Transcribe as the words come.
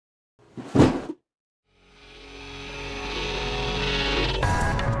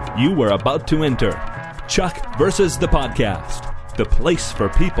You are about to enter Chuck versus the Podcast, the place for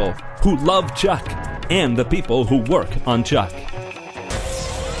people who love Chuck and the people who work on Chuck.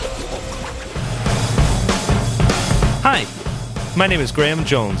 Hi, my name is Graham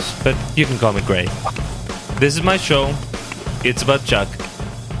Jones, but you can call me Gray. This is my show. It's about Chuck.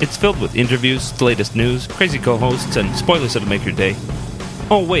 It's filled with interviews, the latest news, crazy co-hosts, and spoilers that'll make your day.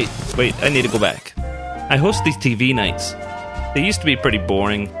 Oh, wait, I need to go back. I host these TV nights. They used to be pretty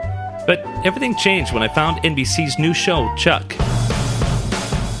boring, but everything changed when I found NBC's new show, Chuck.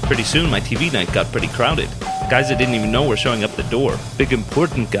 Pretty soon, my TV night got pretty crowded. Guys I didn't even know were showing up the door. Big,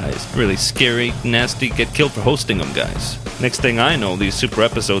 important guys. Really scary, nasty, get killed for hosting them guys. Next thing I know, these super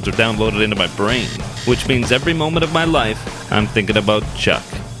episodes are downloaded into my brain, which means every moment of my life, I'm thinking about Chuck.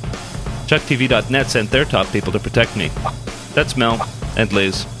 ChuckTV.net sent their top people to protect me. That's Mel and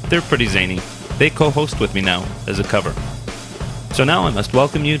Liz. They're pretty zany. They co-host with me now as a cover. So now I must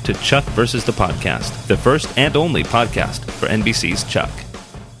welcome you to Chuck versus the Podcast, the first and only podcast for NBC's Chuck.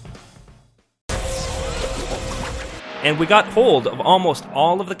 And we got hold of almost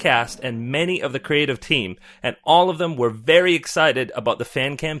all of the cast and many of the creative team, and all of them were very excited about the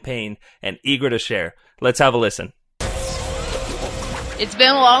fan campaign and eager to share. Let's have a listen. It's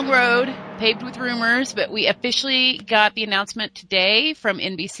been a long road, paved with rumors, but we officially got the announcement today from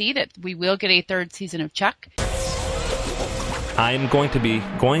NBC that we will get a third season of Chuck. I'm going to be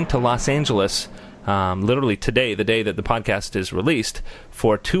going to Los Angeles literally today, the day that the podcast is released,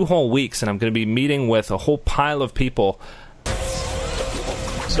 for 2 whole weeks, and I'm going to be meeting with a whole pile of people.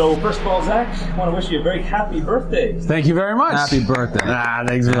 So first of all, Zach, I want to wish you a very happy birthday. Thank you very much. Happy birthday.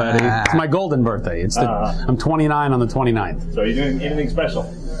 Thanks, buddy. It's my golden birthday. I'm 29 on the 29th. So are you doing anything special?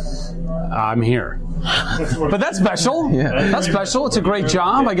 I'm here. But that's special. Yeah. That's special. It's a great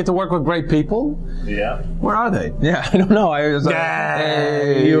job. I get to work with great people. Yeah. Where are they? Yeah, I don't know. I was like,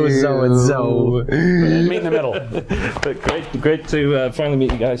 hey, you so-and-so. Meet in the middle. But great to finally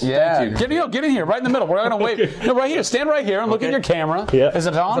meet you guys. Yeah. Thank you. Get in here, right in the middle. We're going to wait. No, right here. Stand right here and look at your camera. Yeah. Is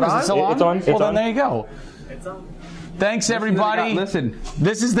it on? Is it still on? It's on. Well, then there you go. It's on. Thanks, everybody. Listen.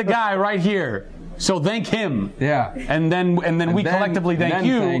 This is the guy right here. So thank him. Yeah. And then we collectively thank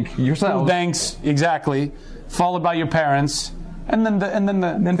you. Thank yourself. Thanks, exactly. Followed by your parents. And then the Then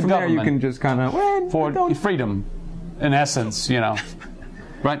from government. there you can just kind of for freedom, in essence,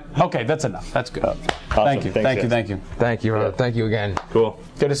 Right? Okay, that's enough. That's good. Awesome. Thank you. Thanks, Thank you. guys. Thank you. Thank you. Yeah. Thank you again. Cool.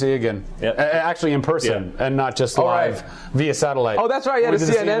 Good to see you again. Yep. Actually in person and not just All live right. via satellite. Oh, that's right. Yeah, We the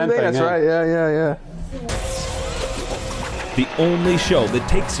did CNN thing. That's right. Yeah. The only show that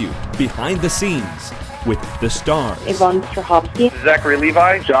takes you behind the scenes with the stars. Yvonne Strahovski, Zachary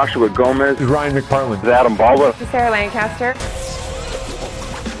Levi, Joshua Gomez, Ryan McParland, Adam Baldwin. Sarah Lancaster.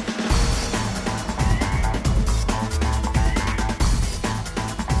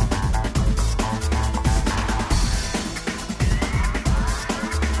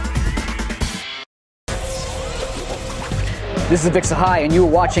 This is Vic Sahai, and you are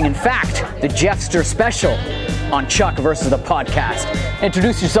watching, in fact, the Jeffster special on Chuck versus the Podcast.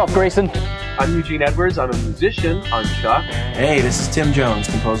 Introduce yourself, Grayson. I'm Eugene Edwards. I'm a musician on Chuck. Hey, this is Tim Jones,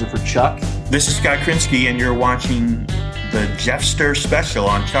 composer for Chuck. This is Scott Krinsky, and you're watching the Jeffster special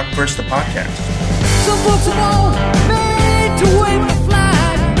on Chuck vs. the Podcast. Some folks are born made to wave the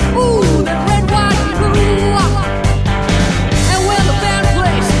flag. Ooh, that red, white, and blue. And when the band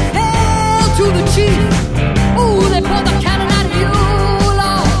plays hail to the chief, ooh, they pull the cannon out of you,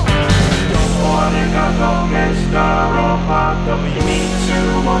 Lord. Good morning, I'm Mr. Robot. We meet to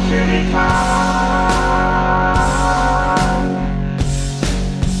Montreal.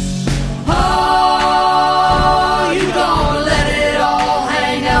 Oh, you don't let it all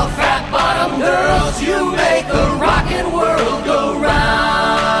hang out, fat bottom girls. You make the rockin' world go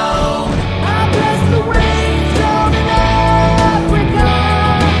round. I bless the rains down in Africa.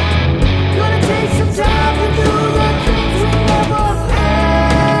 Gonna take some time to do the things we never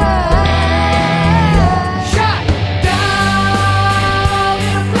had. Shot down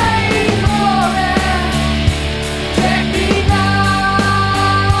in a flame forest. Check me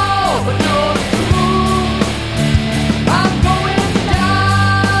now, but no truth. I'm going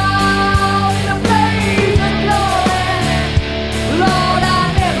down in a blaze of glory. Lord, I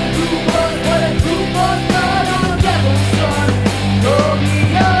never knew what a truth was done on the devil's son. Throw me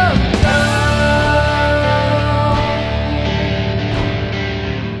up down.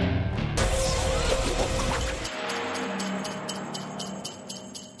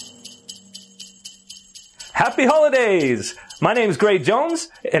 Happy holidays! My name is Gray Jones,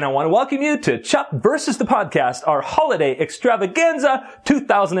 and I want to welcome you to Chuck versus the Podcast, our holiday extravaganza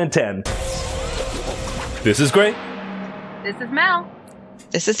 2010. This is Gray. This is Mel.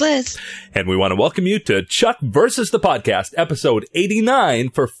 This is Liz. And we want to welcome you to Chuck versus the Podcast, episode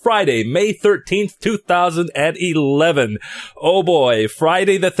 89 for Friday, May 13th, 2011. Oh boy,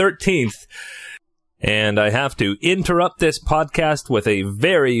 Friday the 13th. And I have to interrupt this podcast with a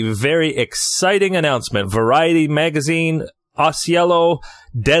very, very exciting announcement. Variety Magazine, Osciello,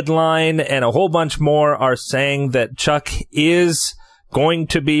 Deadline, and a whole bunch more are saying that Chuck is going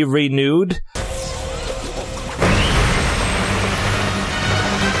to be renewed.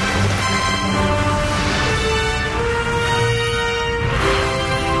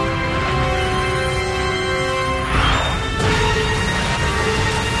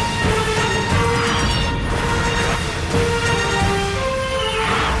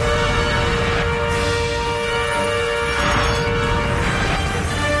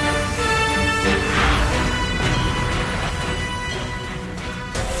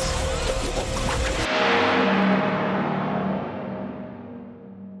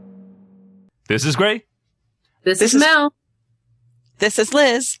 This is Gray. This is Mel. This is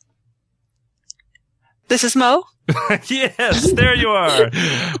Liz. This is Mo. Yes, there you are.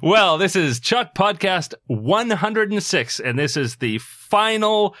 Well, this is Chuck Podcast 106, and this is the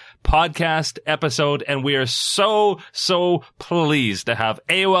final podcast episode, and we are so pleased to have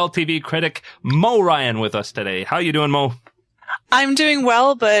AOL TV critic Mo Ryan with us today. How you doing, Mo? I'm doing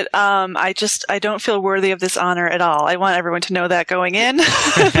well, but I don't feel worthy of this honor at all. I want everyone to know that going in.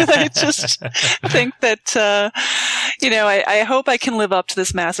 I just think that, I hope I can live up to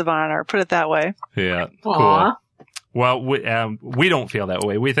this massive honor. Put it that way. Yeah. Aww. Cool. Well, we don't feel that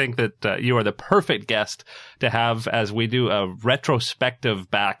way. We think that you are the perfect guest to have as we do a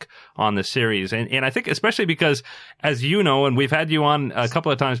retrospective back on the series. And I think especially because, as you know, and we've had you on a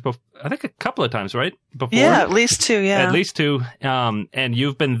couple of times before, I think a couple of times, right? Before? Yeah, at least two, yeah. At least two. And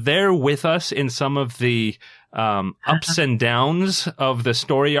you've been there with us in some of the ups and downs of the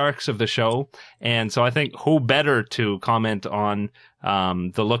story arcs of the show. And so I think who better to comment on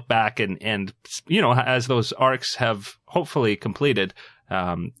the look back and as those arcs have hopefully completed,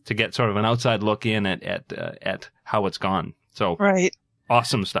 to get sort of an outside look in at how it's gone. So right.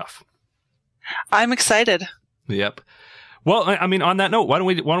 Awesome stuff. I'm excited. Yep. Well, I mean, on that note, why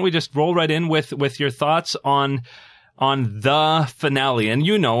don't we just roll right in with your thoughts on the finale? And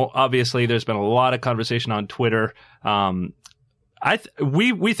obviously, there's been a lot of conversation on Twitter.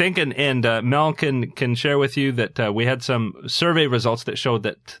 We think, and Mel can share with you that we had some survey results that showed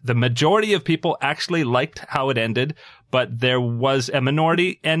that the majority of people actually liked how it ended, but there was a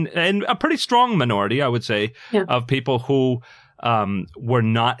minority and a pretty strong minority, I would say, of people who were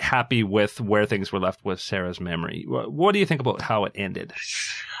not happy with where things were left with Sarah's memory. What do you think about how it ended?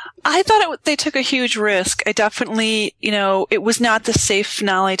 I thought they took a huge risk. I definitely, it was not the safe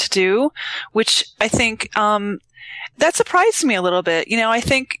finale to do, which I think, that surprised me a little bit. I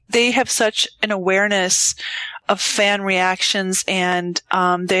think they have such an awareness of fan reactions and,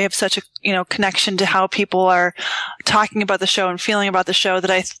 they have such a, connection to how people are talking about the show and feeling about the show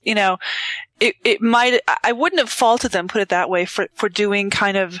that I wouldn't have faulted them, put it that way, for doing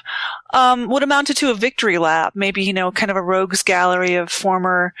kind of, what amounted to a victory lap, maybe, kind of a rogues gallery of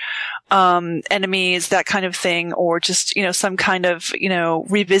former, enemies, that kind of thing, or just, some kind of,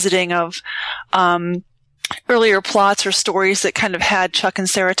 revisiting of, earlier plots or stories that kind of had Chuck and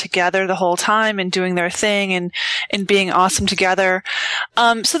Sarah together the whole time and doing their thing and being awesome together.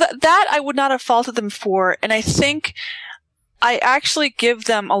 So that I would not have faulted them for. And I think I actually give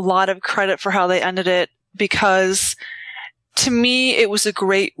them a lot of credit for how they ended it, because to me, it was a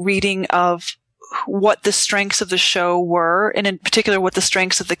great reading of what the strengths of the show were, and in particular what the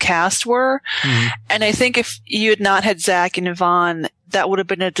strengths of the cast were. Mm-hmm. And I think if you had not had Zach and Yvonne, that would have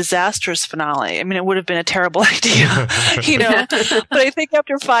been a disastrous finale. I mean, it would have been a terrible idea, But I think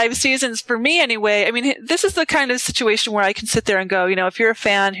after 5 seasons, for me anyway, I mean, this is the kind of situation where I can sit there and go, if you're a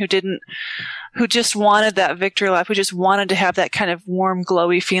fan who just wanted that victory lap, who just wanted to have that kind of warm,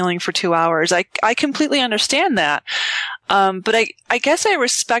 glowy feeling for 2 hours, I completely understand that. But I guess I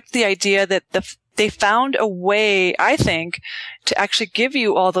respect the idea that they found a way, I think, to actually give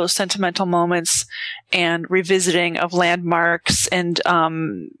you all those sentimental moments and revisiting of landmarks and,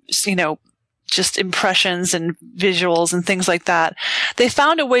 just impressions and visuals and things like that. They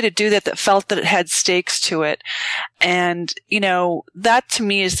found a way to do that felt that it had stakes to it. And, that to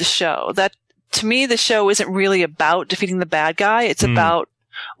me is the show. That, to me, the show isn't really about defeating the bad guy. It's about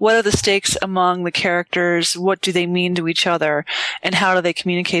what are the stakes among the characters? What do they mean to each other? And how do they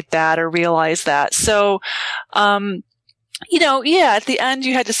communicate that or realize that? So, at the end,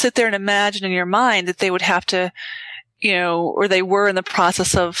 you had to sit there and imagine in your mind that they would have to, or they were in the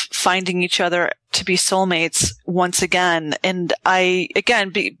process of finding each other to be soulmates once again. And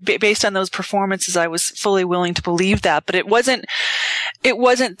based on those performances, I was fully willing to believe that, but it wasn't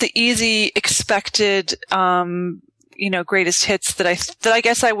the easy, expected, greatest hits that I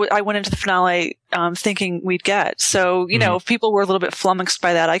guess I went into the finale, thinking we'd get. So, if people were a little bit flummoxed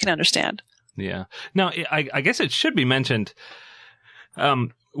by that, I can understand. Yeah. Now, I guess it should be mentioned,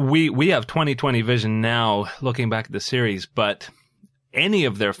 we have 20/20 vision now looking back at the series, but any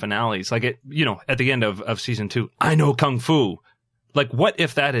of their finales, like at the end of season 2, I know Kung Fu. Like, what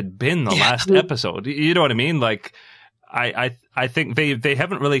if that had been the last episode? You know what I mean? Like, I think they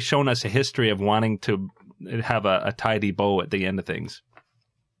haven't really shown us a history of wanting to have a tidy bow at the end of things.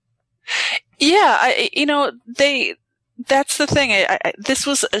 Yeah, that's the thing. This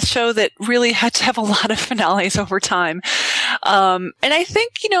was a show that really had to have a lot of finales over time. And I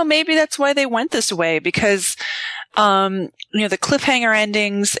think, maybe that's why they went this way, because, the cliffhanger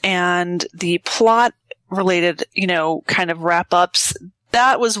endings and the plot related, kind of wrap ups,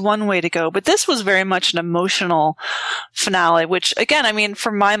 that was one way to go. But this was very much an emotional finale, which again,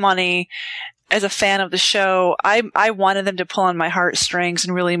 for my money, as a fan of the show, I wanted them to pull on my heartstrings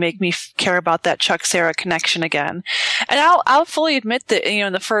and really make me care about that Chuck-Sarah connection again. And I'll fully admit that,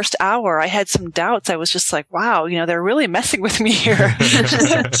 in the first hour, I had some doubts. I was just like, wow, they're really messing with me here.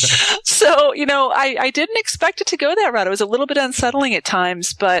 So, I didn't expect it to go that route. It was a little bit unsettling at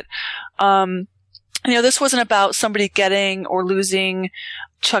times, but, this wasn't about somebody getting or losing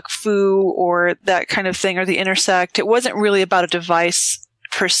Chuck Fu or that kind of thing, or the intersect. It wasn't really about a device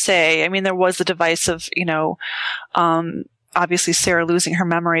per se. There was the device of, obviously Sarah losing her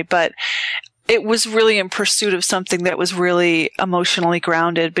memory, but it was really in pursuit of something that was really emotionally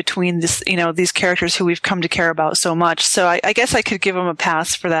grounded between this, these characters who we've come to care about so much. So I guess I could give them a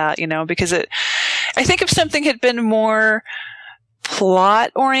pass for that, because I think if something had been more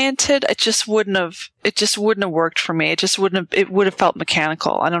plot oriented, it just wouldn't have worked for me. It would have felt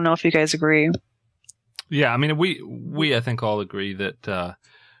mechanical. I don't know if you guys agree. Yeah, we I think all agree that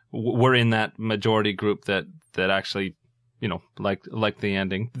we're in that majority group that actually, like the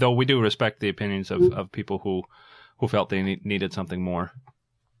ending. Though we do respect the opinions of people who felt they needed something more.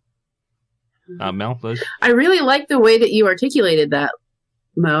 Mel, Liz? I really like the way that you articulated that,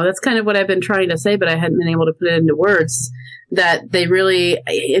 Mo. That's kind of what I've been trying to say, but I hadn't been able to put it into words. That they really,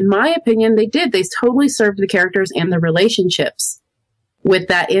 in my opinion, they did. They totally served the characters and the relationships with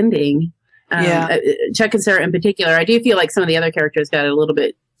that ending. Chuck and Sarah in particular. I do feel like some of the other characters got a little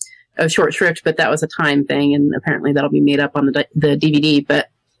bit of short shrift, but that was a time thing, and apparently that'll be made up on the DVD. But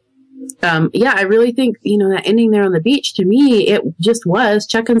I really think that ending there on the beach, to me, it just was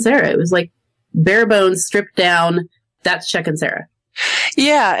Chuck and Sarah. It was like bare bones, stripped down. That's Chuck and Sarah.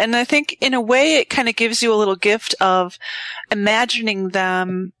 Yeah, and I think in a way it kind of gives you a little gift of imagining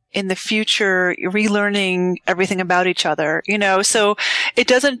them in the future, relearning everything about each other, so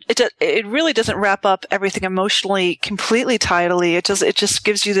it really doesn't wrap up everything emotionally completely tidily. It just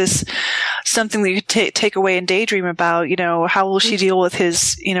gives you this something that you take away and daydream about, how will she deal with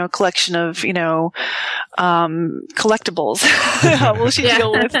his, collection of, collectibles? How will she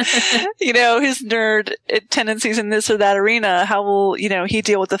deal with, his nerd tendencies in this or that arena? How will, he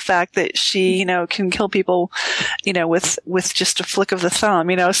deal with the fact that she, can kill people, with just a flick of the thumb,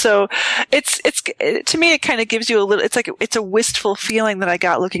 So to me, it kind of gives you a little, it's a wistful feeling that I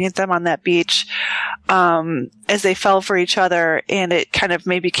got looking at them on that beach, as they fell for each other, and it kind of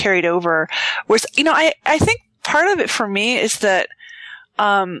maybe carried over. Whereas, I think part of it for me is that,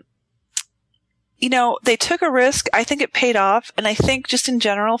 they took a risk. I think it paid off. And I think just in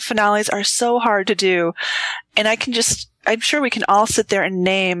general, finales are so hard to do. And I'm sure we can all sit there and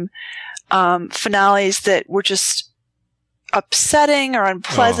name, finales that were just upsetting or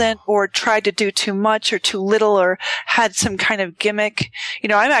unpleasant or tried to do too much or too little or had some kind of gimmick.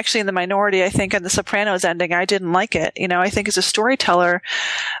 I'm actually in the minority, I think, on the Sopranos ending. I didn't like it. I think as a storyteller,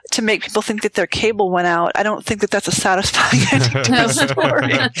 to make people think that their cable went out, I don't think that that's a satisfying ending to the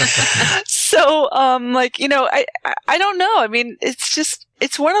story. So, I don't know.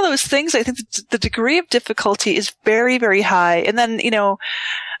 It's one of those things. I think the degree of difficulty is very, very high. And then,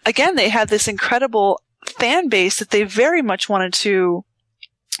 again, they had this incredible fan base that they very much wanted to,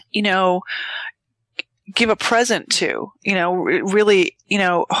 give a present to, really,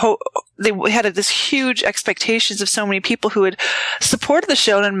 they had this huge expectations of so many people who had supported the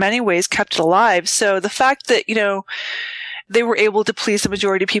show and in many ways kept it alive. So the fact that, they were able to please the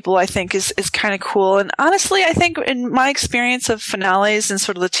majority of people, I think is kind of cool. And honestly, I think in my experience of finales in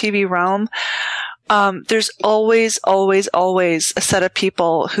sort of the TV realm, there's always, always, always a set of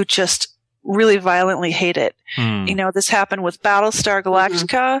people who just really violently hate it. You know, this happened with Battlestar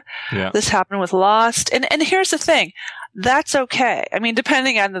Galactica. Yeah. This happened with Lost. And here's the thing. That's okay. I mean,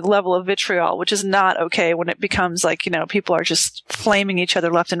 depending on the level of vitriol, which is not okay when it becomes like, you know, people are just flaming each other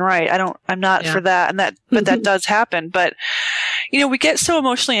left and right. I'm not for that. But that does happen. But, you know, we get so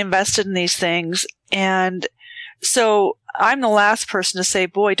emotionally invested in these things. And so I'm the last person to say,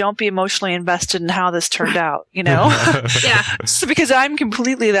 boy, don't be emotionally invested in how this turned out, you know? Yeah. So because I'm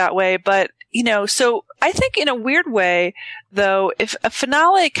completely that way. But, you know, so I think in a weird way, though, if a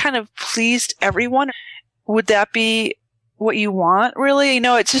finale kind of pleased everyone, would that be what you want, really? You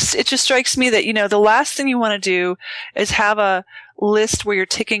know, it just strikes me that, you know, the last thing you want to do is have a list where you're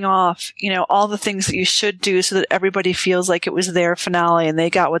ticking off, you know, all the things that you should do so that everybody feels like it was their finale and they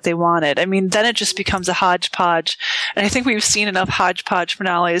got what they wanted. I mean, then it just becomes a hodgepodge. And I think we've seen enough hodgepodge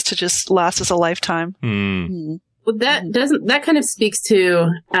finales to just last us a lifetime. Well, that kind of speaks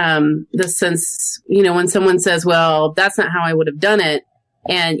to the sense, you know, when someone says, well, that's not how I would have done it.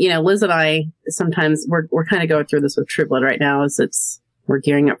 And, you know, Liz and I, sometimes we're kind of going through this with True Blood right now as we're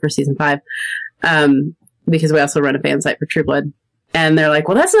gearing up for season 5. Because we also run a fan site for True Blood. And they're like,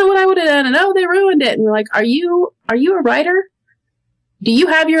 well, that's not what I would have done. And oh, they ruined it. And we're like, are you a writer? Do you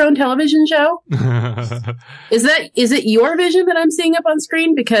have your own television show? Is it your vision that I'm seeing up on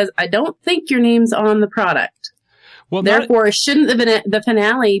screen? Because I don't think your name's on the product. Well, therefore, shouldn't the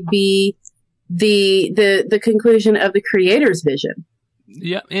finale be the conclusion of the creator's vision?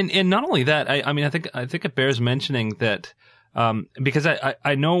 Yeah, and not only that, I mean, I think it bears mentioning that because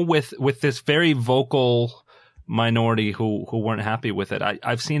I know with this very vocal minority who weren't happy with it,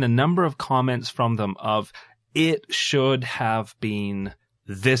 I've seen a number of comments from them of it should have been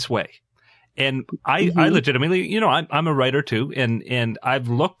this way, and I legitimately, you know, I'm a writer too, and I've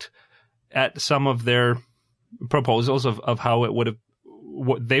looked at some of their proposals of how it would have.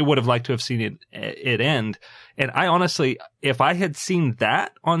 What they would have liked to have seen it end. And I honestly, if I had seen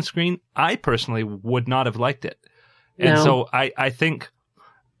that on screen, I personally would not have liked it. And so I think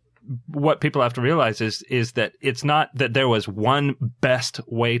what people have to realize is that it's not that there was one best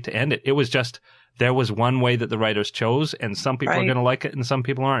way to end it. It was just there was one way that the writers chose, and some people are going to like it and some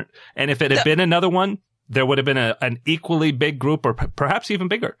people aren't. And if it had been another one, there would have been an equally big group, or perhaps even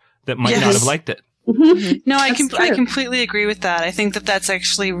bigger, that might not have liked it. No, I completely agree with that. I think that that's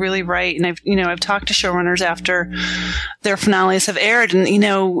actually really right. And I've talked to showrunners after their finales have aired, and, you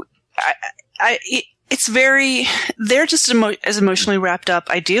know, they're just as emotionally wrapped up,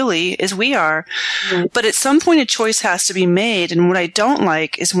 ideally, as we are. Mm-hmm. But at some point, a choice has to be made. And what I don't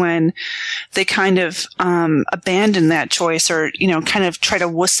like is when they kind of abandon that choice, or, you know, kind of try to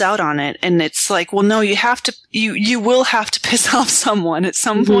wuss out on it. And it's like, well, no, you will have to piss off someone at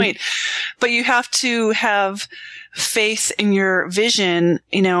some point, but you have to have faith in your vision,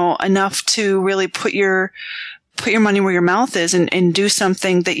 you know, enough to really put your money where your mouth is and do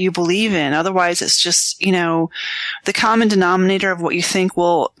something that you believe in. Otherwise, it's just, you know, the common denominator of what you think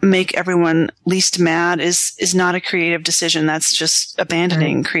will make everyone least mad is not a creative decision. That's just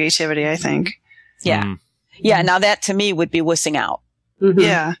abandoning creativity, I think. Yeah. Yeah. Now that to me would be wussing out.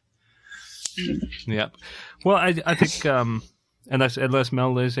 Yeah. Yeah. Well, I think, unless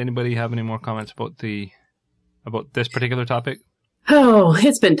Mel, Liz, anybody have any more comments about this particular topic? Oh,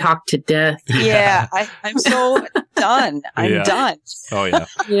 it's been talked to death. Yeah, I'm so done. I'm done. Oh, yeah.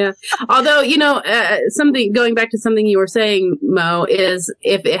 Yeah. Although, you know, going back to something you were saying, Mo, is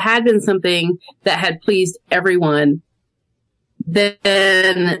if it had been something that had pleased everyone,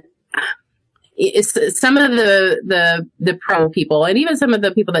 then some of the pro people, and even some of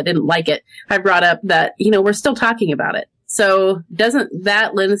the people that didn't like it, have brought up that, you know, we're still talking about it. So doesn't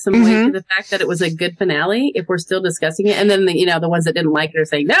that lend some weight to the fact that it was a good finale if we're still discussing it? And then the ones that didn't like it are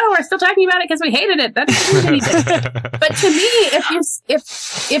saying, no, we're still talking about it because we hated it. That doesn't mean anything. But to me,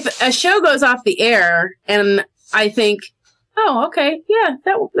 if a show goes off the air and I think, oh, okay, yeah,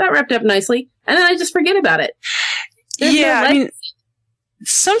 that wrapped up nicely, and then I just forget about it. I mean,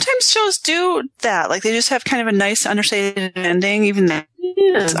 sometimes shows do that. Like, they just have kind of a nice, understated ending, even though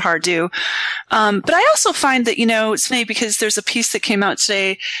it's hard to. But I also find that, you know, it's funny because there's a piece that came out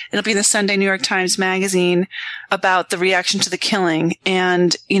today. It'll be in the Sunday New York Times Magazine about the reaction to the killing.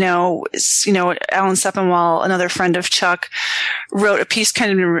 And, Alan Sepinwall, another friend of Chuck, wrote a piece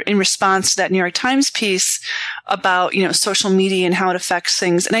kind of in response to that New York Times piece about, you know, social media and how it affects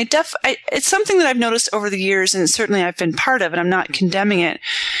things. And it's something that I've noticed over the years, and certainly I've been part of, and I'm not condemning it.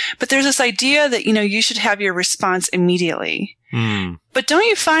 But there's this idea that, you know, you should have your response immediately. But don't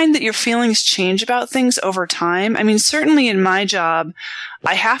you find that your feelings change about things over time? I mean, certainly in my job,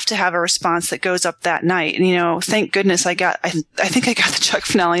 I have to have a response that goes up that night. And, thank goodness I think I got the Chuck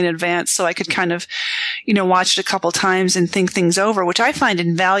finale in advance so I could kind of, watch it a couple times and think things over, which I find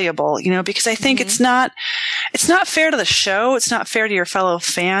invaluable, because I think it's not fair to the show. It's not fair to your fellow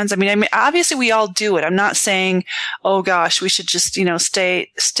fans. I mean, obviously we all do it. I'm not saying, oh gosh, we should just,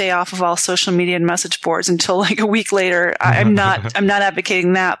 stay off of all social media and message boards until like a week later. I'm not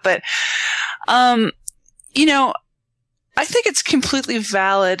advocating that, but, I think it's completely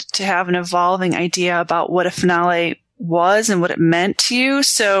valid to have an evolving idea about what a finale was and what it meant to you.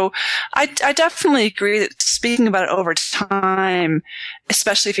 So I definitely agree that speaking about it over time,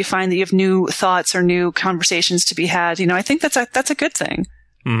 especially if you find that you have new thoughts or new conversations to be had, I think that's a good thing.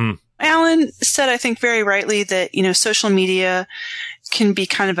 Mm-hmm. Alan said, I think very rightly that, social media can be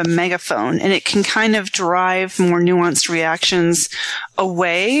kind of a megaphone and it can kind of drive more nuanced reactions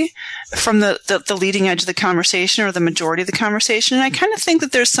away from the leading edge of the conversation or the majority of the conversation. And I kind of think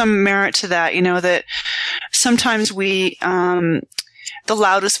that there's some merit to that, that sometimes the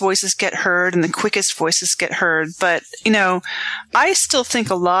loudest voices get heard and the quickest voices get heard. But, I still think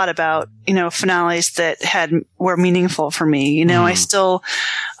a lot about, finales that were meaningful for me. I still,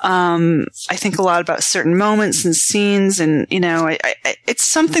 I think a lot about certain moments and scenes and, it's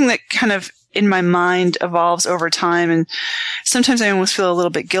something that kind of in my mind evolves over time. And sometimes I almost feel a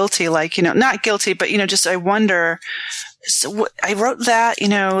little bit guilty, like, not guilty, but, just I wonder, so I wrote that,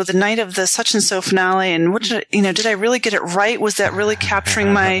 the night of the such and so finale, and what did I really get it right? Was that really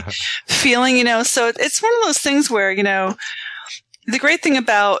capturing my feeling? So it's one of those things where, the great thing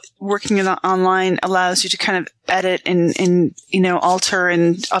about working online allows you to kind of edit and alter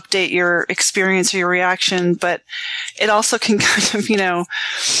and update your experience or your reaction, but it also can kind of,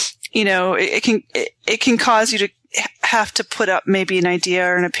 it can cause you to have to put up maybe an idea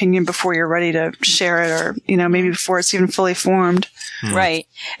or an opinion before you're ready to share it, or, maybe before it's even fully formed. Right.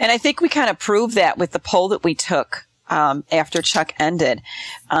 And I think we kind of proved that with the poll that we took, after Chuck ended.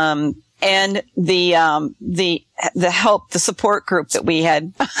 And the help, the support group that we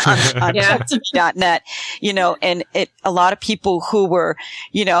had on ChuckTV.net, and a lot of people who were,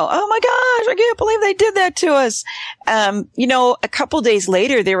 oh my gosh, I can't believe they did that to us. A couple days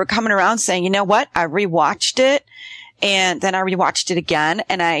later, they were coming around saying, you know what? I rewatched it and then I rewatched it again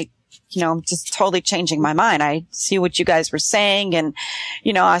and I, just totally changing my mind. I see what you guys were saying and,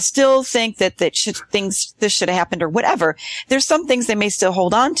 I still think that this should have happened or whatever. There's some things they may still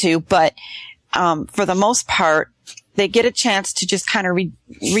hold on to, but, for the most part, they get a chance to just kind of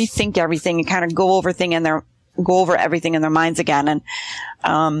rethink everything and kind of go over everything in their minds again.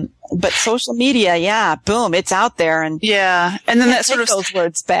 And, but social media, yeah, boom, it's out there. And yeah. And then that sort of those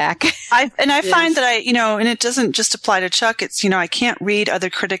words back. I find that and it doesn't just apply to Chuck. It's, I can't read other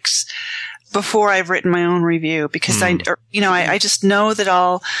critics before I've written my own review because I just know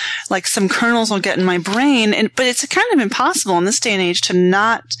that some kernels will get in my brain but it's kind of impossible in this day and age to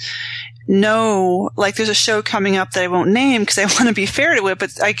not know, there's a show coming up that I won't name because I want to be fair to it,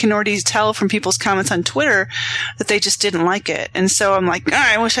 but I can already tell from people's comments on Twitter that they just didn't like it. And so I'm like,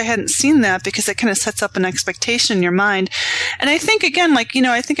 I wish I hadn't seen that because it kind of sets up an expectation in your mind. And I think again,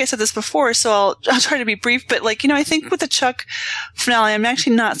 I think I said this before, so I'll try to be brief, but I think with the Chuck finale, I'm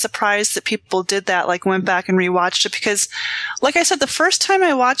actually not surprised that people did that, went back and rewatched it because, like I said, the first time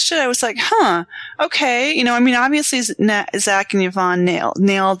I watched it, I was like, okay. Obviously Zach and Yvonne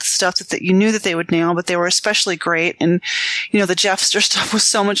nailed stuff that you knew that they would nail, but they were especially great. And, the Jeffster stuff was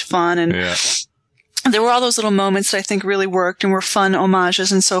so much fun. And there were all those little moments that I think really worked and were fun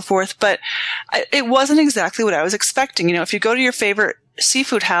homages and so forth. But it wasn't exactly what I was expecting. If you go to your favorite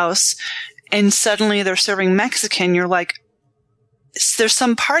seafood house and suddenly they're serving Mexican, you're like, there's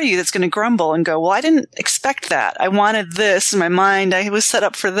some part of you that's going to grumble and go, well, I didn't expect that. I wanted this in my mind. I was set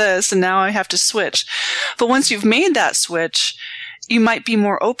up for this and now I have to switch. But once you've made that switch, you might be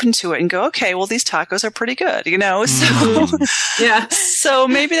more open to it and go, okay, well, these tacos are pretty good, So, yeah. So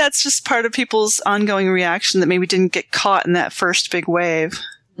maybe that's just part of people's ongoing reaction that maybe didn't get caught in that first big wave.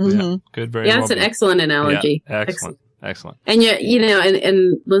 Mm-hmm. Yeah, good. Very it's an excellent analogy. Yeah, excellent. And yet,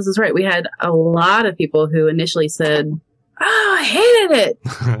 and Liz is right. We had a lot of people who initially said, oh, I hated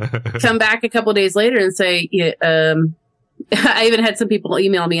it. Come back a couple days later and say, I even had some people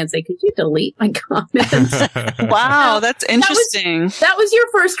email me and say, could you delete my comments? Wow, that's interesting. That was your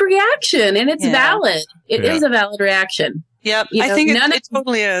first reaction, and it's valid. It is a valid reaction. Yep, I think it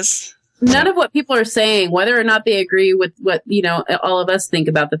totally is. None of what people are saying, whether or not they agree with what, all of us think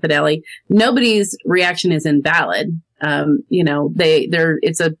about the finale, nobody's reaction is invalid.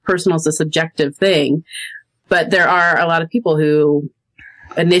 It's a personal, it's a subjective thing. But there are a lot of people who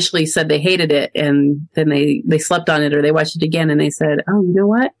initially said they hated it, and then they slept on it, or they watched it again and they said, oh, you know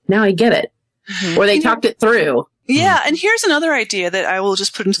what? Now I get it. Or they talked it through. Yeah, and here's another idea that I will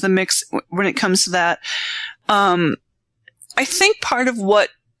just put into the mix when it comes to that. I think part of what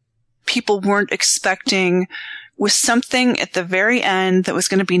people weren't expecting was something at the very end that was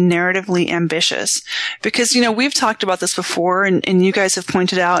going to be narratively ambitious. Because, we've talked about this before, and you guys have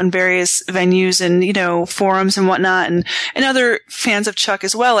pointed out in various venues and, forums and whatnot, and other fans of Chuck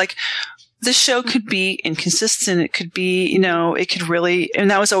as well, like, this show could be inconsistent. It could be, it could really,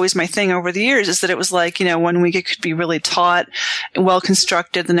 and that was always my thing over the years, is that it was like, 1 week it could be really taut and well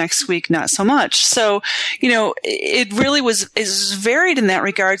constructed, the next week not so much. So, it really is varied in that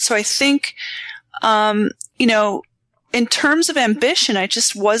regard. So I think, in terms of ambition, I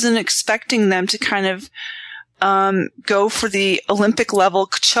just wasn't expecting them to kind of go for the Olympic level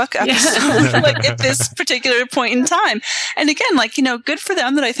Chuck episode like at this particular point in time. And again, good for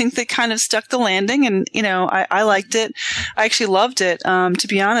them that I think they kind of stuck the landing, and I liked it. I actually loved it, to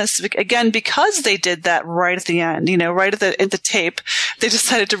be honest. Again, because they did that right at the end, right at the tape, they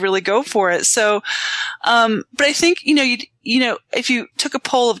decided to really go for it. So, but I think if you took a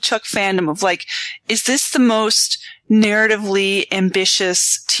poll of Chuck fandom of is this the most narratively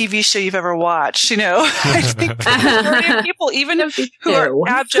ambitious TV show you've ever watched? I think the majority of people, even who are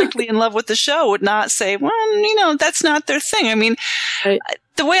abjectly in love with the show, would not say, well, that's not their thing. I mean,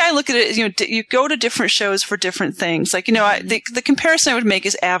 the way I look at it is, you go to different shows for different things. The comparison I would make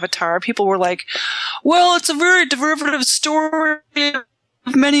is Avatar. People were like, well, it's a very derivative story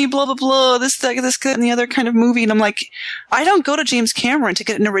of many blah, blah, blah, this, that, and the other kind of movie. And I'm like, I don't go to James Cameron to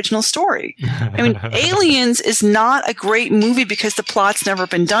get an original story. I mean, Aliens is not a great movie because the plot's never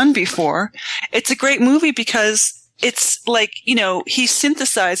been done before. It's a great movie because it's he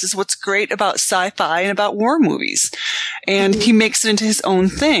synthesizes what's great about sci-fi and about war movies, and he makes it into his own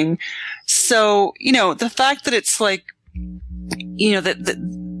thing. So, the fact that it's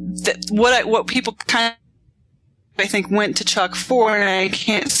what people kind of, I think, went to Chuck for, and I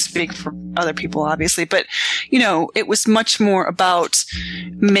can't speak for other people, obviously, but, it was much more about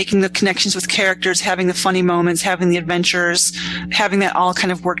making the connections with characters, having the funny moments, having the adventures, having that all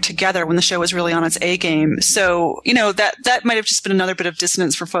kind of work together when the show was really on its A game. So, that might have just been another bit of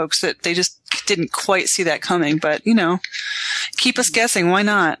dissonance for folks, that they just didn't quite see that coming, but, keep us guessing. Why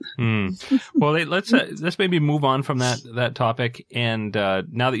not? Well, let's maybe move on from that topic. And,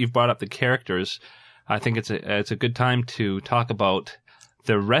 now that you've brought up the characters, I think it's a good time to talk about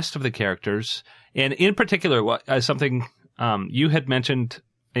the rest of the characters, and in particular, something you had mentioned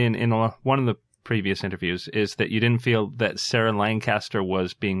in one of the previous interviews is that you didn't feel that Sarah Lancaster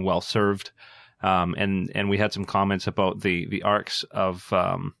was being well served, and we had some comments about the arcs of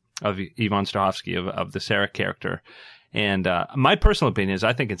Yvonne Strahovski of the Sarah character, and my personal opinion is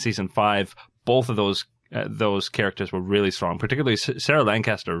I think in season 5 both of those characters were really strong. Particularly Sarah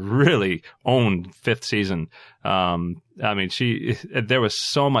Lancaster really owned 5th season. I mean, there was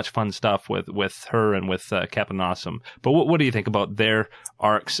so much fun stuff with her and with Captain Awesome. But what do you think about their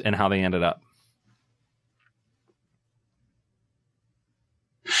arcs and how they ended up?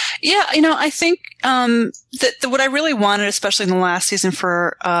 Yeah, I think that what I really wanted, especially in the last season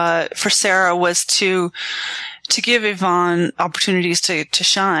for Sarah, was to give Yvonne opportunities to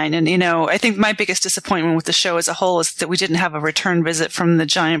shine. And, I think my biggest disappointment with the show as a whole is that we didn't have a return visit from the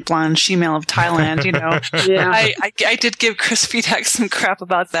giant blonde she-male of Thailand, Yeah. I did give Chris Fedak some crap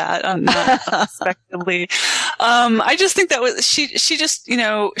about that, unexpectedly. I just think that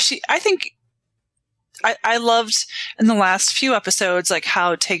I think I loved in the last few episodes,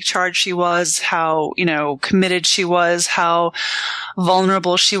 how take charge she was, how, committed she was, how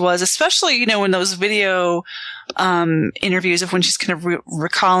vulnerable she was, especially, in those video, interviews of when she's kind of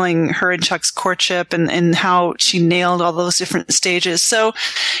recalling her and Chuck's courtship and how she nailed all those different stages. So,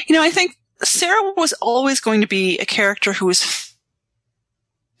 I think Sarah was always going to be a character whose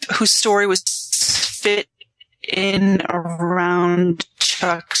story was fit in around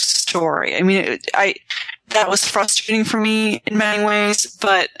Chuck's story. I mean, that was frustrating for me in many ways,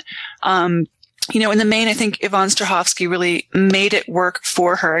 but, in the main, I think Yvonne Strahovski really made it work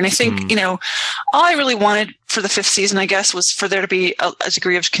for her. And I think, all I really wanted for the 5th season, I guess, was for there to be a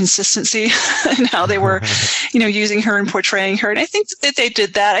degree of consistency in how they were, using her and portraying her. And I think that they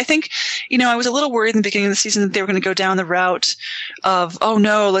did that. I think, I was a little worried in the beginning of the season that they were going to go down the route of, oh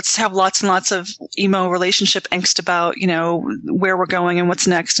no, let's have lots and lots of emo relationship angst about, where we're going and what's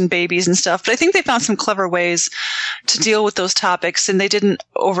next and babies and stuff. But I think they found some clever ways to deal with those topics, and they didn't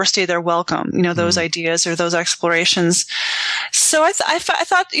overstay their welcome, those ideas or those explorations. So I thought,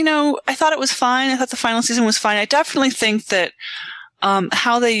 I thought it was fine. I thought the final season was fine. I definitely think that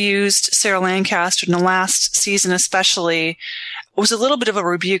how they used Sarah Lancaster in the last season especially was a little bit of a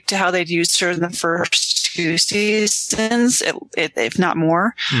rebuke to how they'd used her in the first 2 seasons, if not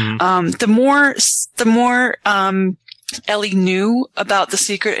more. The more Ellie knew about the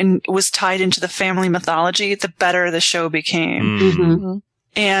secret and was tied into the family mythology, the better the show became.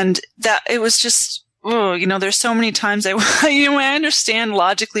 And that it was just, there's so many times I understand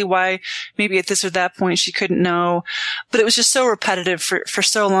logically why maybe at this or that point she couldn't know, but it was just so repetitive for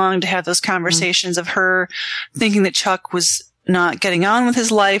so long to have those conversations of her thinking that Chuck was not getting on with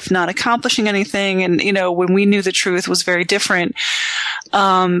his life, not accomplishing anything. And, when we knew the truth was very different.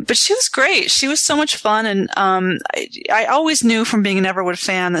 But she was great. She was so much fun. And, I always knew from being an Everwood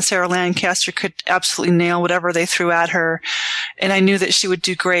fan that Sarah Lancaster could absolutely nail whatever they threw at her. And I knew that she would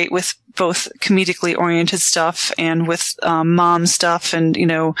do great with both comedically oriented stuff and with, mom stuff and,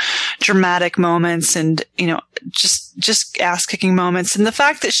 dramatic moments and, just ass kicking moments. And the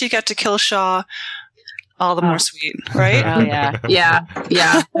fact that she got to kill Shaw, all the more sweet, right? Oh, yeah.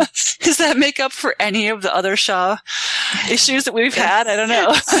 Yeah. Does that make up for any of the other Shaw issues that we've had? I don't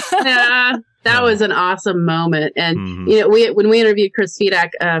know. Yeah, that was an awesome moment. And, when we interviewed Chris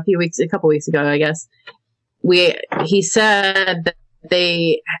Fedak a couple weeks ago, I guess, he said that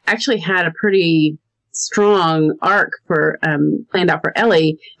they actually had a pretty strong arc for, planned out for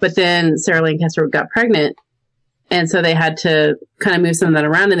Ellie, but then Sarah Lancaster got pregnant. And so they had to kind of move some of that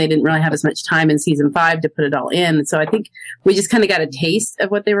around, and they didn't really have as much time in season 5 to put it all in. So I think we just kind of got a taste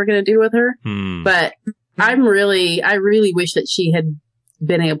of what they were going to do with her. But I really wish that she had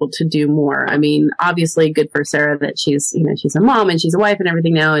been able to do more. I mean, obviously good for Sarah that she's a mom and she's a wife and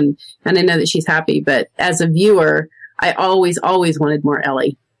everything now. And I know that she's happy, but as a viewer, I always wanted more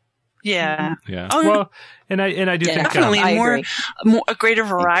Ellie. Yeah. Yeah. Oh, well, and I do think definitely more a greater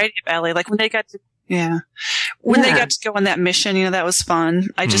variety of Ellie. Like when they got to they got to go on that mission, that was fun.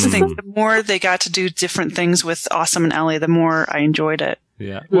 I just think the more they got to do different things with Awesome and Ellie, the more I enjoyed it.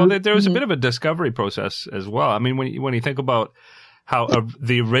 Yeah. Well, there was a bit of a discovery process as well. I mean, when you think about how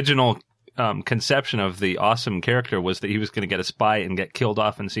the original conception of the Awesome character was that he was going to get a spy and get killed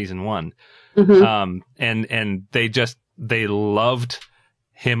off in season 1. And they loved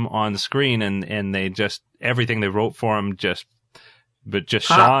him on screen and they just, everything they wrote for him just popped.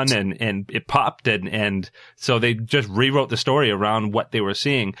 shone and it popped and so they just rewrote the story around what they were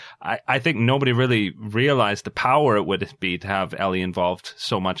seeing. I think nobody really realized the power it would be to have Ellie involved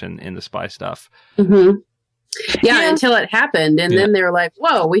so much in the spy stuff. Yeah, until it happened, and then they were like,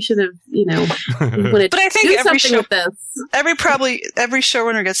 "Whoa, we should have, But I think every every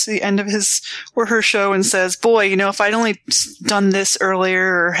showrunner gets to the end of his or her show and says, "Boy, if I'd only done this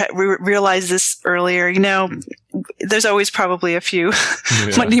earlier or realized this earlier, there's always probably a few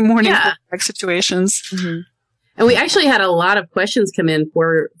Monday morning situations." And we actually had a lot of questions come in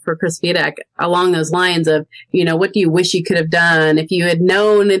for Chris Fedak along those lines of, what do you wish you could have done? If you had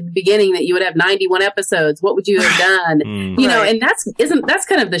known at the beginning that you would have 91 episodes, what would you have done? And that's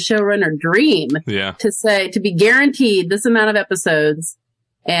kind of the showrunner dream. Yeah. To be guaranteed this amount of episodes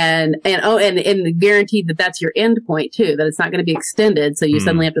and guaranteed that that's your end point too, that it's not going to be extended. So you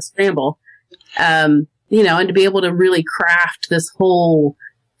suddenly have to scramble, and to be able to really craft this whole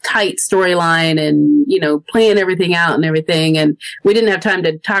tight storyline and, plan everything out and everything. And we didn't have time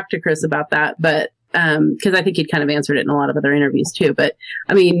to talk to Chris about that, but, cause I think he'd kind of answered it in a lot of other interviews too. But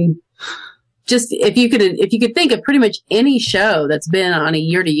I mean, just if you could think of pretty much any show that's been on a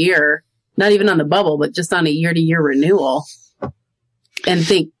year to year, not even on the bubble, but just on a year to year renewal and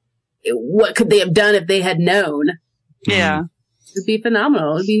think what could they have done if they had known? Yeah. It'd be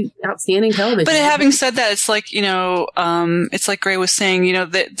phenomenal. It'd be outstanding television. But having said that, it's like, it's like Gray was saying,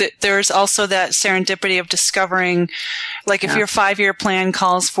 that there's also that serendipity of discovering, like if your 5-year plan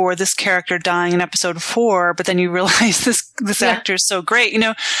calls for this character dying in episode 4, but then you realize this actor is so great,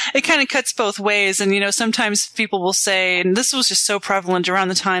 it kind of cuts both ways. And, sometimes people will say, and this was just so prevalent around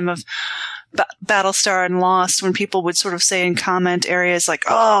the time of Battlestar and Lost, when people would sort of say in comment areas like,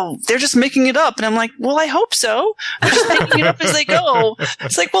 "Oh, they're just making it up," and I'm like, "Well, I hope so. They're just making it up as they go."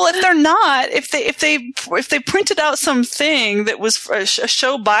 It's like, well, if they're not, if they printed out something that was a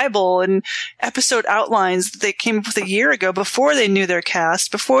show Bible and episode outlines that they came up with a year ago, before they knew their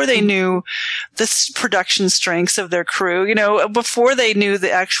cast, before they knew the production strengths of their crew, before they knew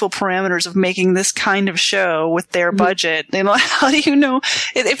the actual parameters of making this kind of show with their budget, how do you know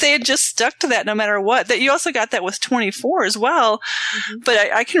if they had just stuck to that no matter what? That you also got that with 24 as well.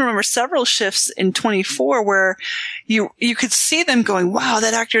 But I can remember several shifts in 24 where you could see them going, "Wow,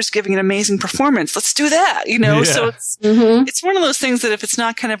 that actor is giving an amazing performance. Let's do that." So it's one of those things that if it's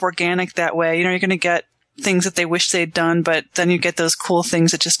not kind of organic that way, you're going to get things that they wish they'd done, but then you get those cool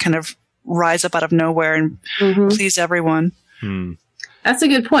things that just kind of rise up out of nowhere and please everyone. That's a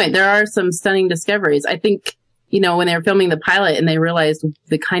good point. There are some stunning discoveries. I think, when they were filming the pilot and they realized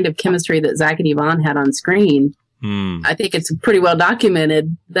the kind of chemistry that Zach and Yvonne had on screen, I think it's pretty well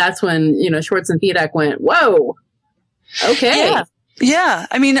documented. That's when, Schwartz and Theodak went, whoa, okay. Yeah.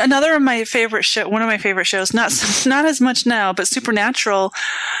 I mean, one of my favorite shows, not as much now, but Supernatural,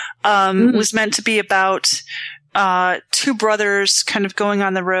 was meant to be about two brothers kind of going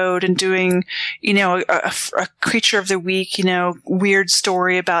on the road and doing, a creature of the week, weird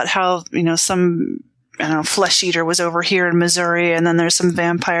story about how, some, flesh eater was over here in Missouri, and then there's some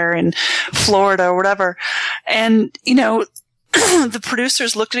vampire in Florida or whatever. And, the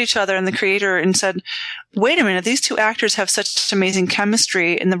producers looked at each other and the creator and said, wait a minute, these two actors have such amazing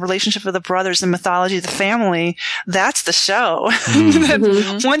chemistry in the relationship of the brothers and mythology of the family. That's the show.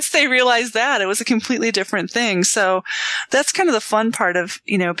 Once they realized that, it was a completely different thing. So that's kind of the fun part of,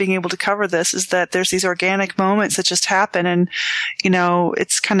 being able to cover this, is that there's these organic moments that just happen. And,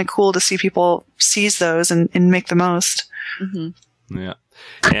 it's kind of cool to see people seize those and make the most. Yeah.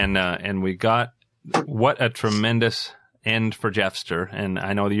 And we got, what a tremendous end for Jeffster, and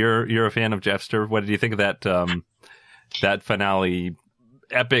I know you're a fan of Jeffster. What did you think of that that finale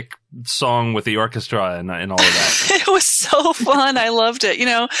epic song with the orchestra and all of that? It was so fun. I loved it.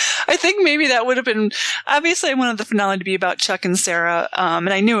 I think maybe that would have been, obviously I wanted the finale to be about Chuck and Sarah, and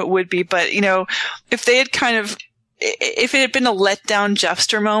I knew it would be, but if they had if it had been a letdown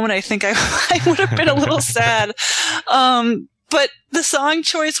Jeffster moment, I think I would have been a little sad. But the song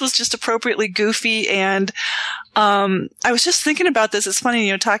choice was just appropriately goofy, and I was just thinking about this. It's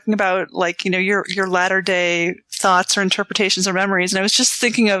funny, talking about your latter day thoughts or interpretations or memories, and I was just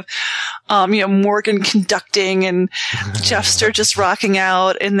thinking of Morgan conducting and Jeffster just rocking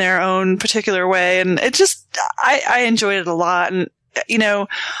out in their own particular way, and it just I enjoyed it a lot. And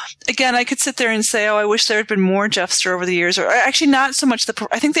again, I could sit there and say, oh, I wish there had been more Jeffster over the years, or actually not so much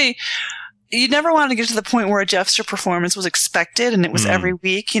I think you never wanted to get to the point where a Jeffster performance was expected and it was every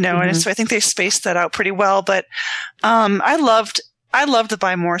week, and so I think they spaced that out pretty well. But I loved the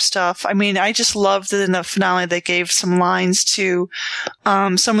Buy More stuff. I mean, I just loved that in the finale they gave some lines to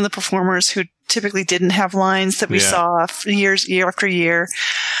some of the performers who typically didn't have lines that we saw year after year.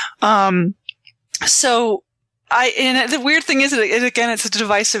 And the weird thing is, again, it's a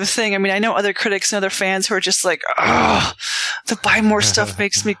divisive thing. I mean, I know other critics and other fans who are just like, oh, the Buy More stuff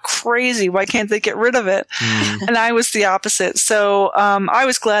makes me crazy. Why can't they get rid of it? And I was the opposite. So, I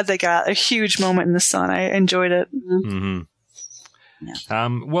was glad they got a huge moment in the sun. I enjoyed it.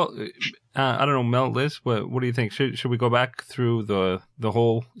 Well, I don't know, Mel, Liz, what do you think? Should we go back through the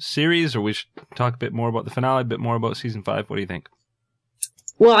whole series, or we should talk a bit more about the finale, a bit more about season 5? What do you think?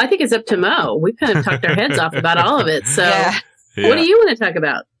 Well, I think it's up to Mo. We've kind of talked our heads off about all of it. So what do you want to talk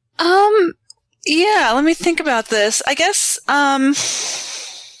about? Yeah, let me think about this. I guess,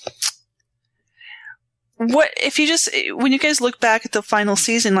 when you guys look back at the final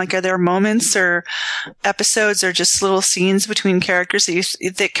season, are there moments or episodes or just little scenes between characters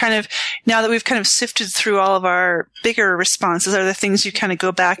that kind of, now that we've kind of sifted through all of our bigger responses, are there things you kind of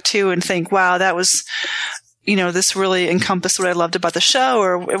go back to and think, wow, that was, this really encompassed what I loved about the show?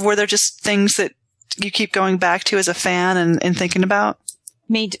 Or were there just things that you keep going back to as a fan and thinking about?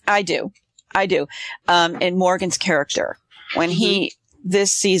 I do. And Morgan's character, when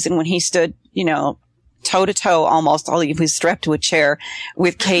this season, when he stood, toe to toe almost, he was strapped to a chair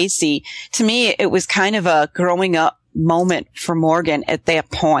with Casey, to me, it was kind of a growing up moment for Morgan at that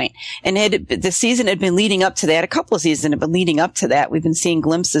point. And the season had been leading up to that. A couple of seasons had been leading up to that. We've been seeing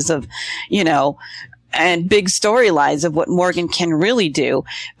glimpses of, and big storylines of what Morgan can really do.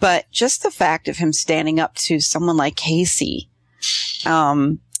 But just the fact of him standing up to someone like Casey,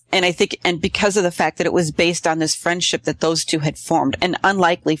 and I think, and because of the fact that it was based on this friendship that those two had formed, an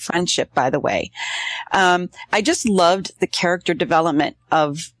unlikely friendship, by the way. I just loved the character development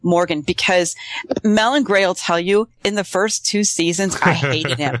of Morgan, because Mel and Gray will tell you, in the first 2 seasons, I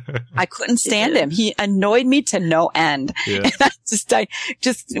hated him. I couldn't stand him. He annoyed me to no end. Yeah. And I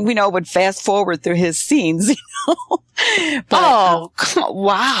just, would fast forward through his scenes, But,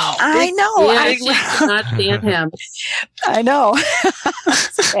 wow. I know. I cannot stand him. I know.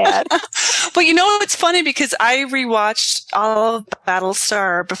 Sad. But it's funny, because I rewatched all of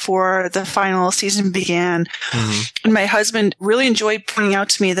Battlestar before the final season began. And my husband really enjoyed pointing out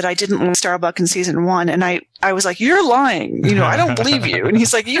to me that I didn't like Starbuck in season 1. And I was like, you're lying. I don't believe you. And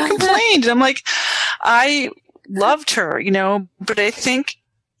he's like, you complained. And I'm like, I loved her, but I think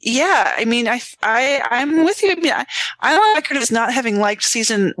Yeah, I mean, I'm with you. I mean, I'm on record as not having liked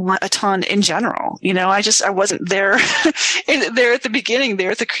season 1 a ton in general. You know, I wasn't there, there at the beginning, there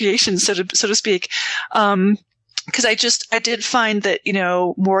at the creation, so to speak. Because I did find that, you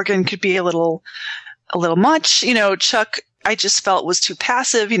know, Morgan could be a little much. You know, Chuck, I just felt was too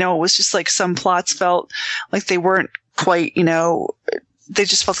passive. You know, it was just like some plots felt like they weren't quite, you know, they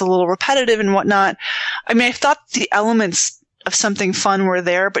just felt a little repetitive and whatnot. I mean, I thought the elements of something fun were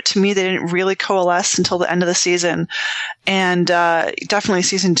there, but to me, they didn't really coalesce until the end of the season. And, definitely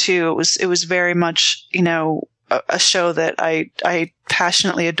season 2, it was very much, you know, a show that I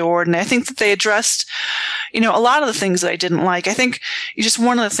passionately adored. And I think that they addressed, you know, a lot of the things that I didn't like. I think just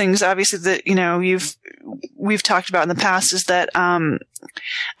one of the things, obviously, that, you know, we've talked about in the past is that,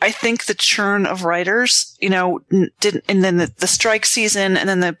 I think the churn of writers, you know, and then the strike season and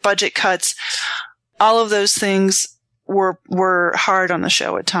then the budget cuts, all of those things were hard on the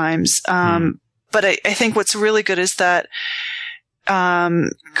show at times. But I think what's really good is that,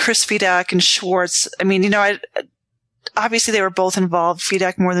 Chris Fedak and Schwartz, I mean, you know, obviously they were both involved,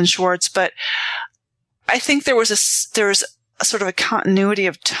 Fedak more than Schwartz, but I think there was a sort of a continuity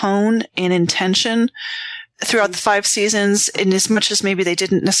of tone and intention throughout the 5 seasons, in as much as maybe they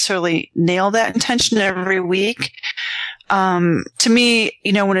didn't necessarily nail that intention every week. To me,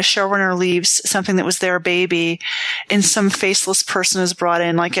 you know, when a showrunner leaves something that was their baby and some faceless person is brought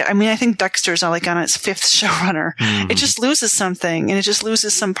in, like, I mean, I think Dexter's like on its 5th showrunner. Mm-hmm. It just loses something, and it just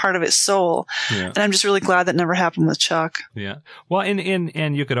loses some part of its soul. Yeah. And I'm just really glad that never happened with Chuck. Yeah. Well,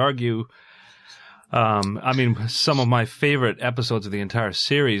 and you could argue, I mean, some of my favorite episodes of the entire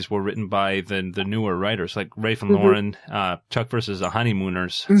series were written by the newer writers, like Rafe and Lauren, Chuck versus the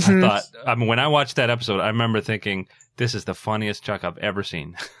Honeymooners. Mm-hmm. I mean, when I watched that episode, I remember thinking, this is the funniest Chuck I've ever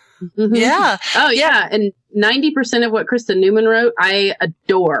seen. Mm-hmm. Yeah. Oh, yeah. And 90% of what Kristen Newman wrote, I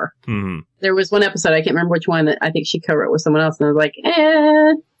adore. Mm-hmm. There was one episode, I can't remember which one, that I think she co-wrote with someone else, and I was like,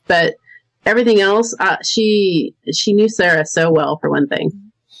 but everything else, she knew Sarah so well, for one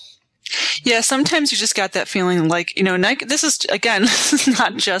thing. Yeah, sometimes you just got that feeling like, you know, this is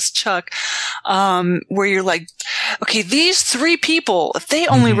not just Chuck, where you're like, okay, these 3 people, if they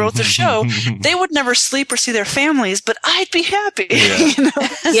only wrote the show, they would never sleep or see their families, but I'd be happy. Yeah. You know?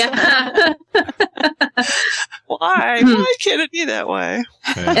 Yeah. Why can't it be that way?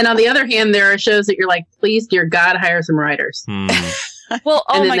 Yeah. And on the other hand, there are shows that you're like, please, dear God, hire some writers. Well,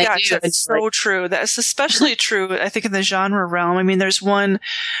 oh my gosh, that's so true. That's especially true, I think, in the genre realm. I mean, there's one,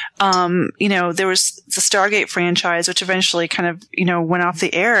 you know, there was the Stargate franchise, which eventually kind of, you know, went off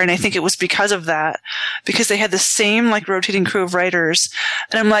the air. And I think it was because of that, because they had the same, like, rotating crew of writers.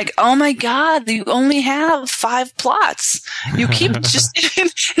 And I'm like, oh my God, you only have 5 plots. You keep just,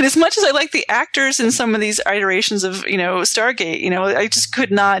 and as much as I like the actors in some of these iterations of, you know, Stargate, you know, I just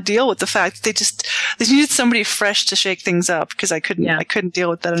could not deal with the fact that they needed somebody fresh to shake things up, because I couldn't deal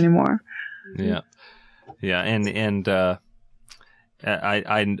with that anymore. Yeah. Yeah. And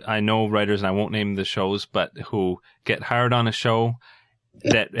I know writers, and I won't name the shows, but who get hired on a show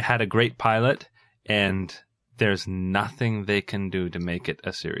that had a great pilot, and there's nothing they can do to make it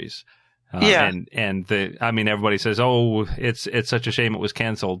a series. And I mean, everybody says, oh, it's such a shame it was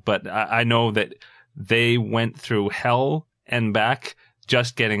canceled, but I know that they went through hell and back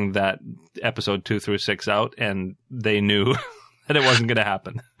just getting that episode 2 through 6 out, and they knew that it wasn't going to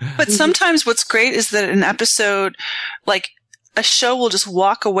happen. But sometimes what's great is that an episode, like, a show will just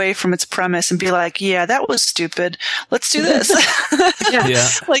walk away from its premise and be like, yeah, that was stupid. Let's do this. Yeah.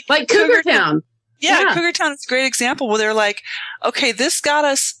 Like Cougar Town. Yeah, Cougar Town is a great example where they're like, okay, this got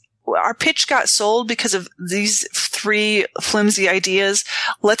us, our pitch got sold because of these 3 flimsy ideas.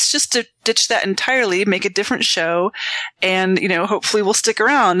 Let's just ditch that entirely, make a different show, and, you know, hopefully we'll stick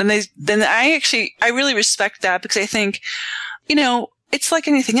around. And I really respect that, because I think, you know, it's like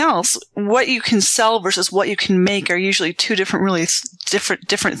anything else. What you can sell versus what you can make are usually 2 really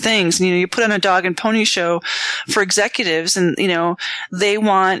different things. And, you know, you put on a dog and pony show for executives, and, you know, they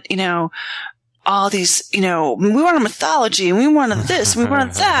want, you know, all these, you know, we want a mythology, and we want this, and we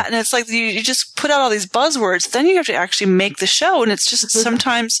want that. And it's like you just put out all these buzzwords, then you have to actually make the show. And it's just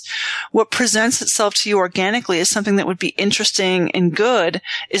sometimes what presents itself to you organically as something that would be interesting and good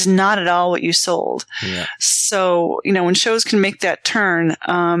is not at all what you sold. Yeah. So, you know, when shows can make that turn,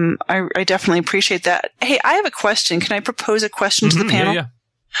 I definitely appreciate that. Hey, I have a question. Can I propose a question to the panel?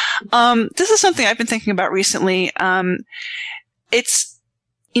 Yeah. This is something I've been thinking about recently. It's,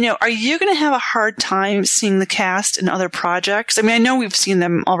 you know, are you going to have a hard time seeing the cast in other projects? I mean, I know we've seen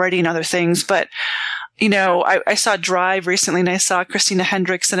them already in other things, but you know, I saw Drive recently and I saw Christina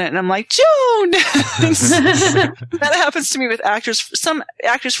Hendricks in it and I'm like, Joan! That happens to me with some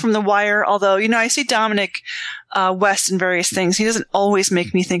actors from The Wire, although, you know, I see Dominic West in various things. He doesn't always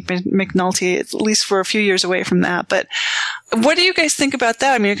make me think McNulty, at least for a few years away from that. But what do you guys think about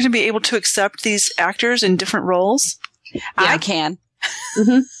that? I mean, you're going to be able to accept these actors in different roles? I can.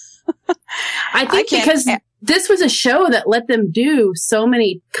 Mm-hmm. I think because this was a show that let them do so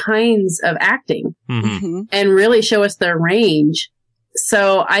many kinds of acting and really show us their range.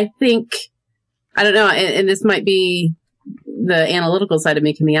 So I think, I don't know, and this might be the analytical side of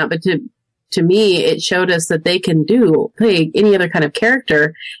me coming out, but to me, it showed us that they can play any other kind of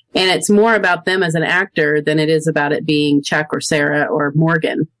character. And it's more about them as an actor than it is about it being Chuck or Sarah or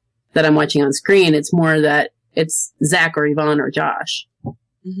Morgan that I'm watching on screen. It's more that it's Zach or Yvonne or Josh.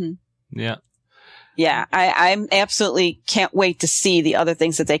 Mm-hmm. Yeah. Yeah, I absolutely can't wait to see the other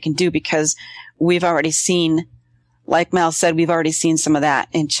things that they can do because we've already seen, like Mel said, we've already seen some of that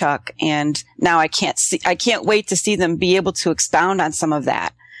in Chuck, and now I can't wait to see them be able to expound on some of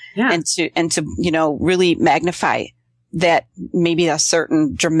that, and to you know really magnify that maybe a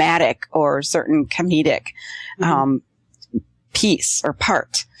certain dramatic or certain comedic piece or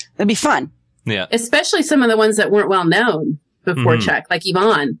part. It'd be fun. Yeah, especially some of the ones that weren't well known before Chuck, like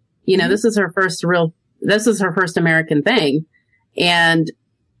Yvonne. You know, this is her first American thing. And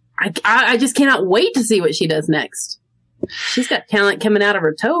I just cannot wait to see what she does next. She's got talent coming out of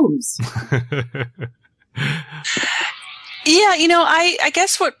her toes. Yeah, you know, I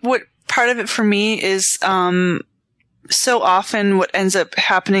guess what part of it for me is, so often what ends up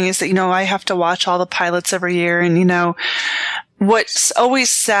happening is that, you know, I have to watch all the pilots every year. And, you know, what's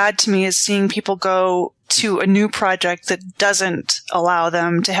always sad to me is seeing people go to a new project that doesn't allow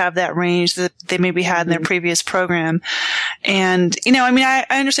them to have that range that they maybe had in their previous program. And, you know, I mean, I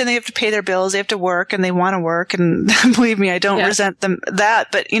understand they have to pay their bills, they have to work, and they want to work. And believe me, I don't resent them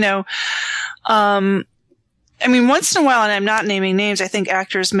that. But, you know, I mean, once in a while, and I'm not naming names, I think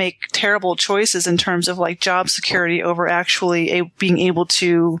actors make terrible choices in terms of like job security over actually being able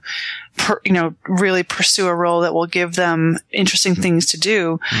to, you know, really pursue a role that will give them interesting things to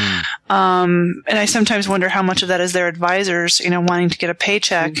do. And I sometimes wonder how much of that is their advisors, you know, wanting to get a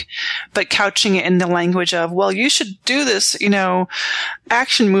paycheck, but couching it in the language of, well, you should do this, you know,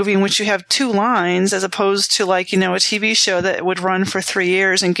 action movie in which you have 2 lines as opposed to like, you know, a TV show that would run for 3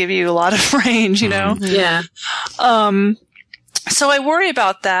 years and give you a lot of range, you know? Yeah. So I worry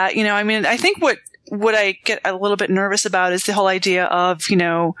about that, you know, I mean, I think what I get a little bit nervous about is the whole idea of, you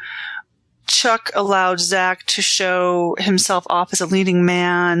know, Chuck allowed Zach to show himself off as a leading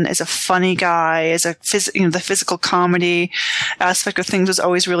man, as a funny guy, as a the physical comedy aspect of things was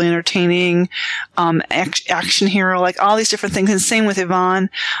always really entertaining. Action hero, like all these different things. And same with Yvonne.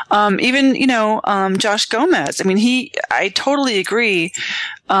 Even, you know, Josh Gomez. I mean, I totally agree,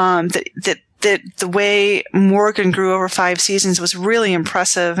 that the way Morgan grew over 5 seasons was really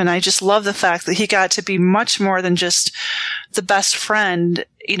impressive. And I just love the fact that he got to be much more than just the best friend,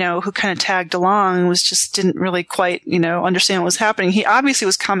 you know, who kind of tagged along and didn't really quite, you know, understand what was happening. He obviously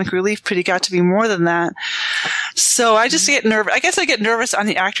was comic relief, but he got to be more than that. So I just get nervous. I guess I get nervous on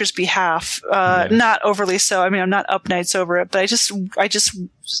the actor's behalf. Not overly so. I mean, I'm not up nights over it, but I guess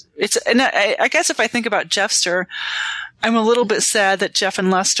if I think about Jeffster, I'm a little bit sad that Jeff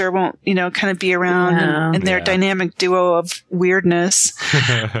and Lester won't, you know, kind of be around in their dynamic duo of weirdness.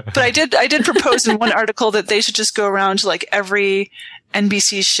 But I did propose in one article that they should just go around to like every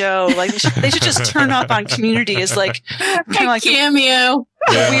NBC show. Like they should just turn up on Community as like kind of like cameo.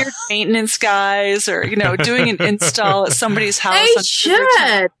 The weird maintenance guys, or you know, doing an install at somebody's house. They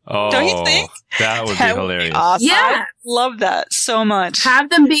should. Oh, don't you think? That would be hilarious. Awesome. Yeah, I love that so much. Have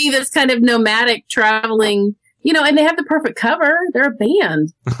them be this kind of nomadic traveling. You know, and they have the perfect cover. They're a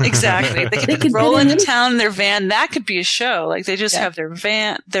band. Exactly. They could roll into town in their van. That could be a show. Like they just have their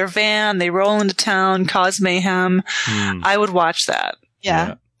van, they roll into town, cause mayhem. I would watch that.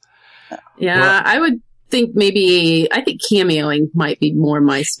 Yeah. Well, I would think I think cameoing might be more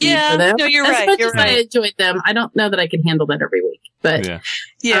my speed for them. No, you're right. As much as I enjoyed them, I don't know that I can handle that every week. But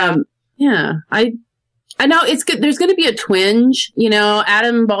I know it's good. There's going to be a twinge. You know,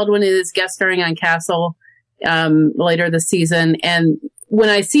 Adam Baldwin is guest starring on Castle later this season, and when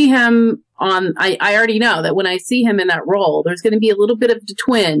I see him I already know that when I see him in that role, there's going to be a little bit of the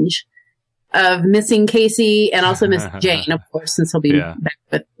twinge of missing Casey and also missing Jane, of course, since he'll be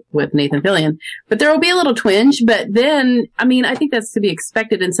back with Nathan Fillion. But there will be a little twinge, but then, I mean, I think that's to be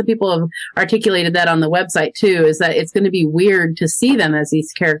expected, and some people have articulated that on the website too, is that it's going to be weird to see them as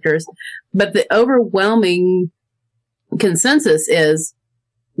these characters. But the overwhelming consensus is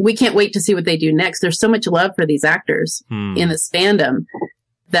we can't wait to see what they do next. There's so much love for these actors in this fandom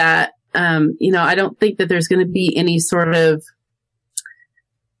that, I don't think that there's going to be any sort of,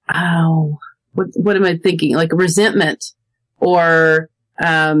 what am I thinking? Like resentment or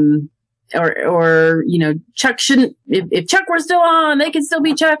Chuck shouldn't, if Chuck were still on, they could still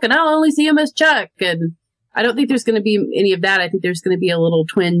be Chuck and I'll only see him as Chuck. And I don't think there's going to be any of that. I think there's going to be a little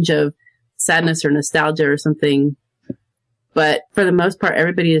twinge of sadness or nostalgia or something. But for the most part,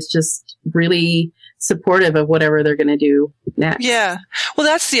 everybody is just really supportive of whatever they're going to do next. Yeah. Well,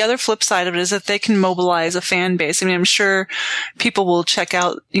 that's the other flip side of it, is that they can mobilize a fan base. I mean, I'm sure people will check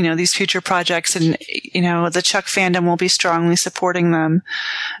out, these future projects and, the Chuck fandom will be strongly supporting them.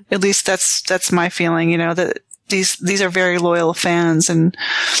 At least that's my feeling, that these are very loyal fans, and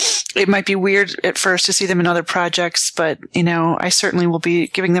it might be weird at first to see them in other projects, but, I certainly will be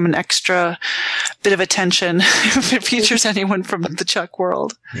giving them an extra bit of attention if it features anyone from the Chuck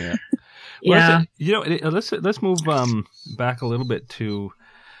world. Yeah. Yeah. Let's move back a little bit to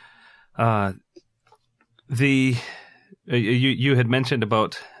you had mentioned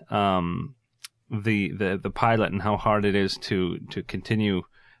about the pilot and how hard it is to continue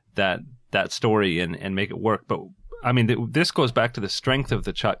that story and make it work. But I mean, this goes back to the strength of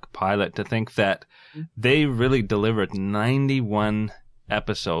the Chuck pilot, to think that they really delivered 91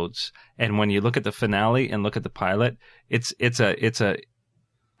 episodes, and when you look at the finale and look at the pilot, it is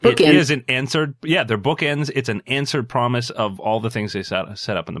an answered, they're bookends. It's an answered promise of all the things they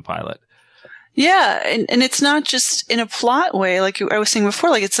set up in the pilot. Yeah, and it's not just in a plot way, like I was saying before,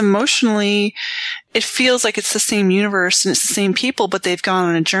 like it's emotionally, it feels like it's the same universe and it's the same people, but they've gone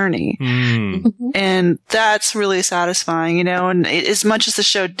on a journey. And that's really satisfying, and as much as the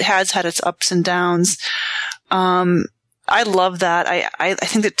show has had its ups and downs, I love that. I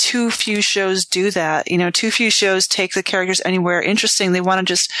think that too few shows do that. Too few shows take the characters anywhere interesting. They want to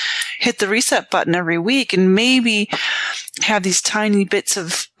just hit the reset button every week and maybe have these tiny bits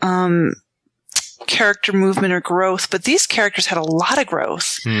of character movement or growth. But these characters had a lot of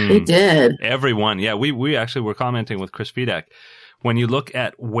growth. They did. Everyone. Yeah, we actually were commenting with Chris Fedak. When you look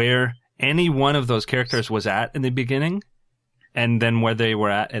at where any one of those characters was at in the beginning and then where they were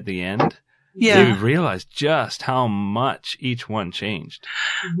at the end, you realize just how much each one changed.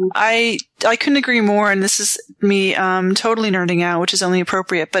 I couldn't agree more, and this is me totally nerding out, which is only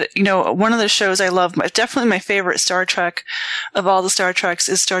appropriate. But one of the shows I love, definitely my favorite Star Trek of all the Star Treks,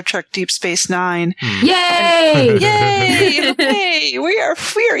 is Star Trek Deep Space Nine. Yay! Yay! Yay! We are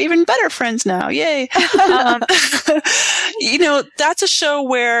even better friends now. Yay! That's a show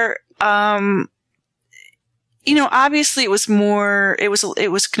where obviously it was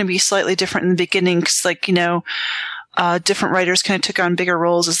going to be slightly different in the beginning because, different writers kind of took on bigger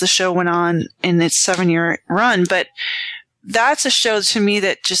roles as the show went on in its 7-year run. But that's a show to me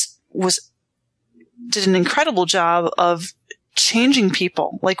that just did an incredible job of changing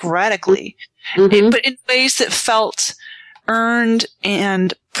people, like radically, but in ways that felt earned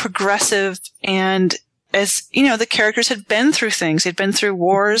and progressive, and as the characters had been through things. They'd been through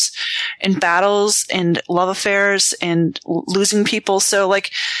wars and battles and love affairs and losing people. So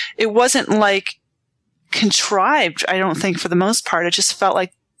it wasn't contrived, I don't think, for the most part. It just felt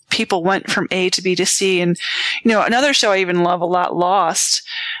like people went from A to B to C. And, another show I even love a lot, Lost.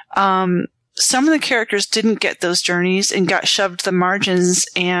 Some of the characters didn't get those journeys and got shoved to the margins,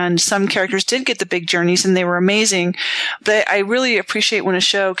 and some characters did get the big journeys and they were amazing. But I really appreciate when a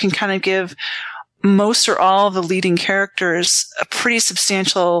show can kind of give most or all of the leading characters a pretty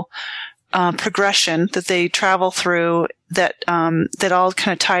substantial progression that they travel through that all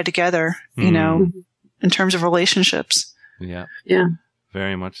kind of tie together, in terms of relationships. Yeah. Yeah.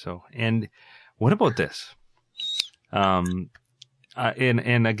 Very much so. And what about this? And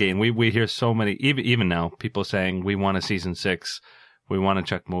again, we hear so many, even now, people saying we want a season 6, we want a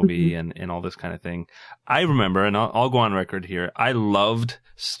Chuck movie, and all this kind of thing. I remember, and I'll go on record here, I loved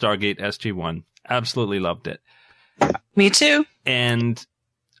Stargate SG-1. Absolutely loved it. Me too. And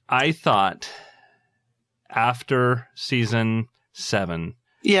I thought after season 7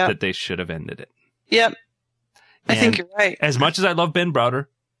 that they should have ended it. Yep. I think you're right. As much as I love Ben Browder,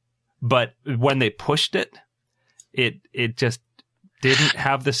 but when they pushed it, it just didn't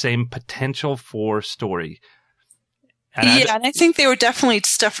have the same potential for story. And I think they were definitely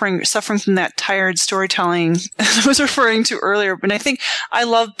suffering from that tired storytelling I was referring to earlier. But I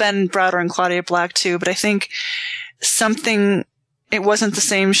love Ben Browder and Claudia Black too, but I think it wasn't the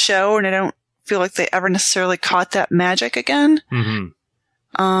same show, and I don't feel like they ever necessarily caught that magic again.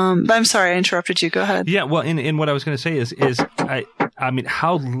 But I'm sorry, I interrupted you. Go ahead. Yeah, well, and what I was going to say is I I mean,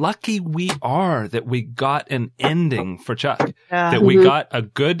 how lucky we are that we got an ending for Chuck. Yeah. That we got a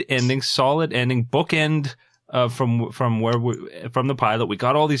good ending, solid ending, bookend from the pilot. We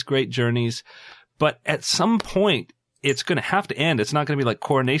got all these great journeys, but at some point, it's going to have to end. It's not going to be like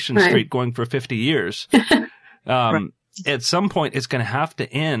Coronation Street going for 50 years. At some point, it's going to have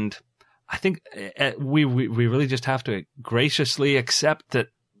to end. I think we really just have to graciously accept that,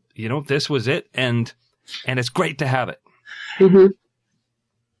 this was it, and it's great to have it. Mm-hmm.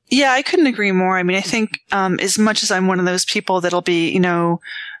 Yeah, I couldn't agree more. I mean, I think as much as I'm one of those people that'll be,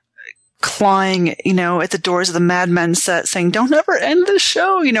 clawing, at the doors of the Mad Men set saying, don't ever end the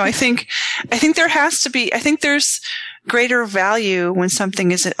show. I think there has to be, I think there's greater value when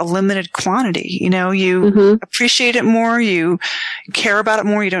something is a limited quantity. You appreciate it more, you care about it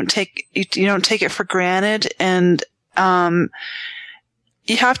more, you don't take it for granted. And,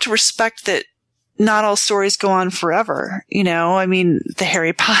 you have to respect that not all stories go on forever. I mean, the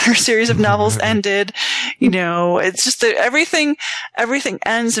Harry Potter series of novels ended, it's just that everything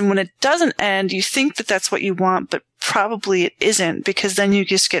ends. And when it doesn't end, you think that that's what you want, but probably it isn't, because then you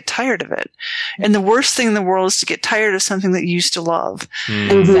just get tired of it. And the worst thing in the world is to get tired of something that you used to love.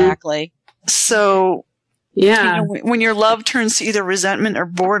 Exactly. So, yeah, when your love turns to either resentment or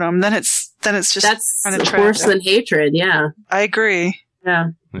boredom, then it's just that's kind of tragic. Worse than hatred. Yeah, I agree. Yeah.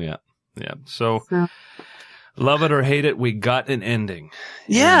 So, love it or hate it, we got an ending.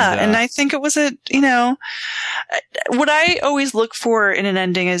 Yeah, and I think it was what I always look for in an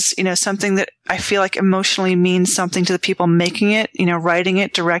ending is, something that I feel like emotionally means something to the people making it, writing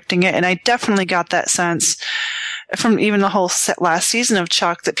it, directing it, and I definitely got that sense from even the whole last season of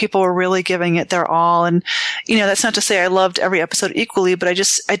Chuck, that people were really giving it their all. And, that's not to say I loved every episode equally, but I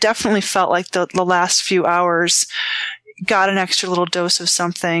definitely felt like the last few hours got an extra little dose of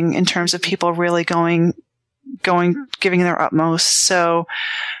something in terms of people really giving their utmost. So,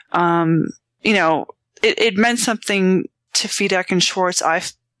 it meant something to Fedek and Schwartz.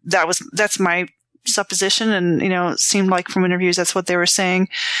 That's my supposition, and it seemed like from interviews that's what they were saying.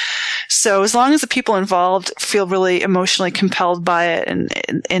 So as long as the people involved feel really emotionally compelled by it, and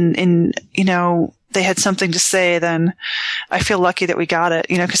they had something to say, then I feel lucky that we got it.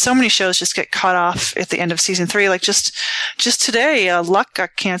 Because so many shows just get cut off at the end of season 3. Like just today, Luck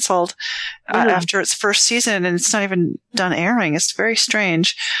got canceled after its first season, and it's not even done airing. It's very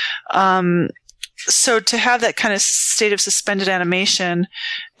strange. So to have that kind of state of suspended animation,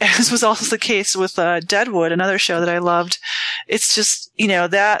 as was also the case with Deadwood, another show that I loved, it's just,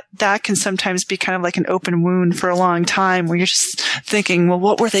 that can sometimes be kind of like an open wound for a long time, where you're just thinking, well,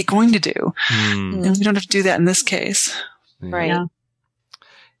 what were they going to do? And we don't have to do that in this case. Right. Yeah.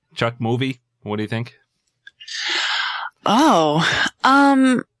 Chuck movie, what do you think?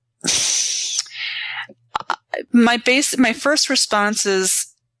 My first response is,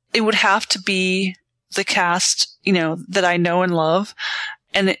 it would have to be the cast, that I know and love.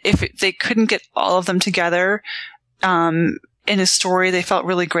 And if they couldn't get all of them together, in a story they felt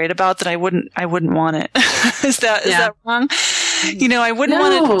really great about, then I wouldn't want it. Is that wrong? I wouldn't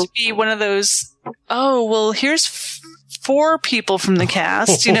want it to be one of those, here's 4 people from the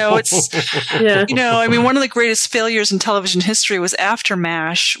cast. One of the greatest failures in television history was after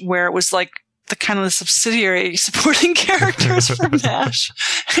MASH, where it was like, the kind of the subsidiary supporting characters from MASH.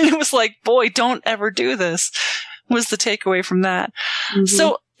 And it was like, boy, don't ever do this, was the takeaway from that. Mm-hmm.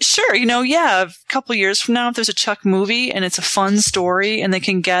 So sure, a couple years from now, if there's a Chuck movie and it's a fun story and they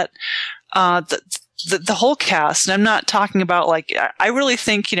can get, the whole cast, and I'm not talking about I really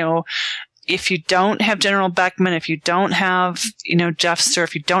think, if you don't have General Beckman, if you don't have, Jeffster,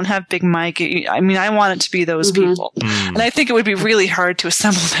 if you don't have Big Mike, I want it to be those people. And I think it would be really hard to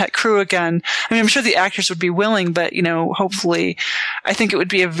assemble that crew again. I'm sure the actors would be willing, but, hopefully, I think it would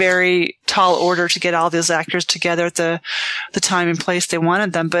be a very tall order to get all those actors together at the time and place they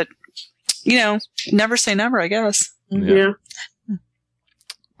wanted them. But, never say never, I guess. Yeah.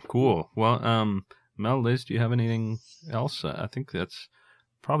 Cool. Well, Mel, Liz, do you have anything else? I think that's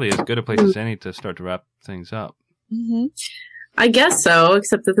probably as good a place as any to start to wrap things up. Mm-hmm. I guess so,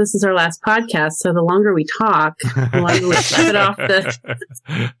 except that this is our last podcast, so the longer we talk, the longer we cut off the...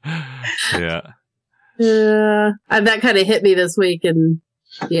 Yeah. That kind of hit me this week, and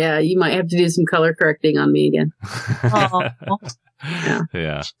yeah, you might have to do some color correcting on me again.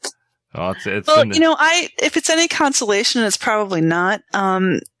 Yeah. Oh, it's well, if it's any consolation, it's probably not.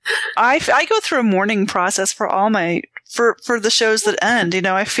 I go through a mourning process for all for the shows that end.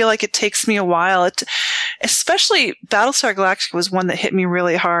 I feel like it takes me a while. Especially Battlestar Galactica was one that hit me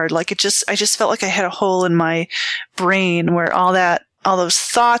really hard. I just felt like I had a hole in my brain where all that all those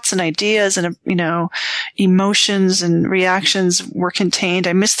thoughts and ideas and, emotions and reactions were contained.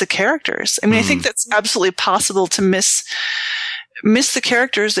 I miss the characters. I mean, I think that's absolutely possible to miss the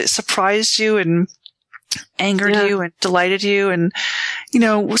characters that surprised you and angered you and delighted you. And,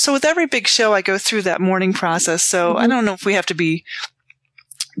 so with every big show, I go through that mourning process. So I don't know if we have to be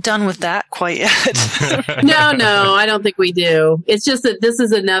done with that quite yet. No, I don't think we do. It's just that this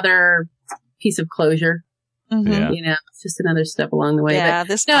is another piece of closure. Yeah. It's just another step along the way. Yeah,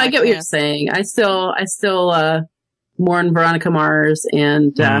 but, I get what you're saying. I still mourn Veronica Mars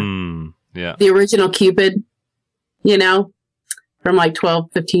and the original Cupid, from like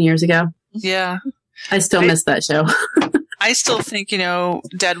 12, 15 years ago. Yeah. I still miss that show. I still think,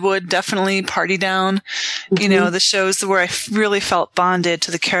 Deadwood, definitely Party Down, the shows where I really felt bonded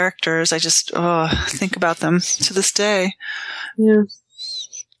to the characters. I just think about them to this day. Yeah.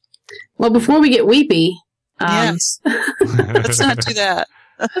 Well, before we get weepy, yes. Let's not do that.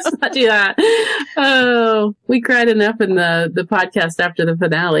 Let's not do that. Oh, we cried enough in the podcast after the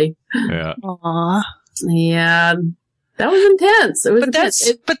finale. Yeah. Aww. Yeah. That was intense. It was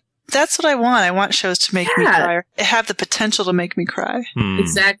intense. But that's what I want. I want shows to make me cry. Have the potential to make me cry.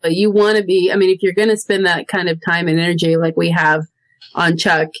 Exactly. You want to be, if you're going to spend that kind of time and energy like we have on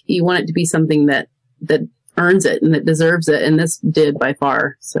Chuck, you want it to be something that earns it and that deserves it. And this did by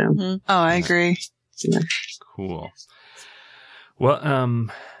far. So. Oh, I agree. Yeah. Cool. Well,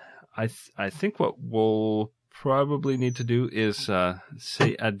 I think what we'll probably need to do is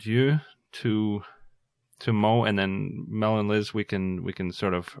say adieu to Mo, and then Mel and Liz, we can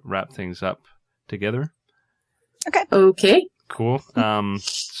sort of wrap things up together. Okay. Cool.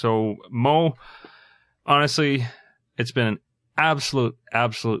 So Mo, honestly, it's been an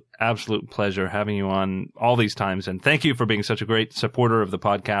absolute pleasure having you on all these times, and thank you for being such a great supporter of the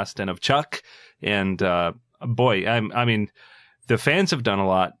podcast and of Chuck. And boy, I mean, the fans have done a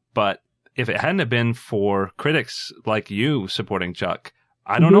lot, but if it hadn't have been for critics like you supporting Chuck,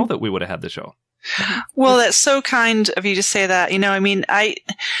 I don't know that we would have had the show. Well, that's so kind of you to say that. I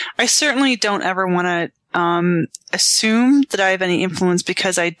certainly don't ever want to assume that I have any influence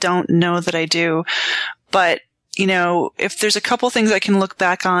because I don't know that I do. But, if there's a couple things I can look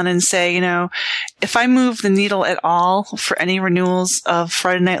back on and say, if I move the needle at all for any renewals of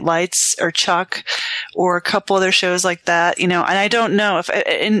Friday Night Lights or Chuck or a couple other shows like that, and I don't know if,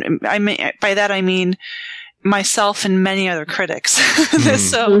 by that I mean myself and many other critics.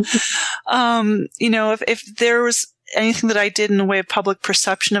 So, if there was anything that I did in the way of public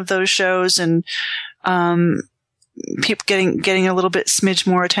perception of those shows and, people getting a little bit smidge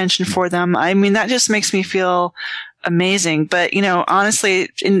more attention for them, that just makes me feel amazing. But, honestly,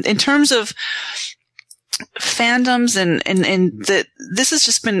 in terms of fandoms and this has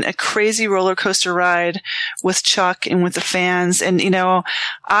just been a crazy roller coaster ride with Chuck and with the fans. And,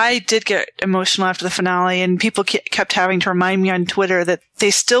 I did get emotional after the finale, and people kept having to remind me on Twitter that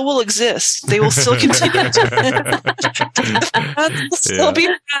they still will exist. They will still continue to still be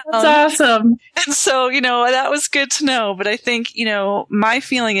around. That's awesome. And so, that was good to know. But I think, my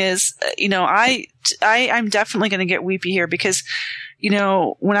feeling is, I'm definitely going to get weepy here because,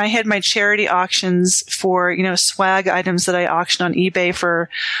 when I had my charity auctions for, swag items that I auctioned on eBay for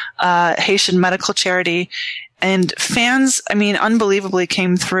Haitian medical charity, and fans, unbelievably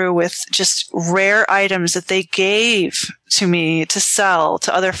came through with just rare items that they gave to me to sell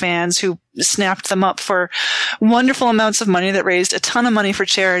to other fans who snapped them up for wonderful amounts of money that raised a ton of money for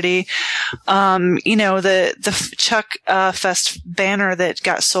charity. The Chuck Fest banner that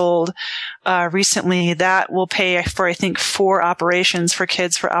got sold recently, that will pay for, I think, 4 operations for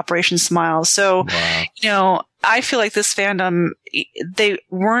kids for Operation Smile. So, wow. I feel like this fandom, they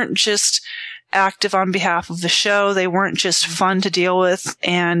weren't just active on behalf of the show. They weren't just fun to deal with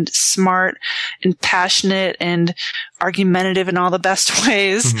and smart and passionate and argumentative in all the best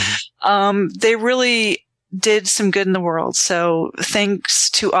ways. They really did some good in the world. So thanks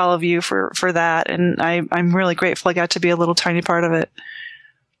to all of you for that. And I'm really grateful I got to be a little tiny part of it.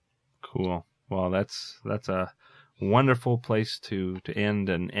 Cool. Well, that's a wonderful place to end.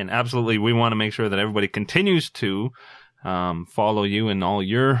 And absolutely, we want to make sure that everybody continues to follow you in all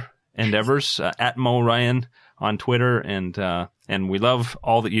your endeavors at Mo Ryan on Twitter, and we love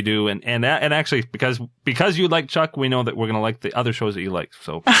all that you do, and actually because you like Chuck, we know that we're gonna like the other shows that you like.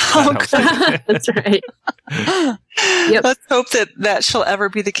 So that's right. Yep. Let's hope that shall ever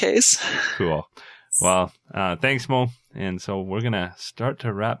be the case. Cool. Well, thanks, Mo, and so we're gonna start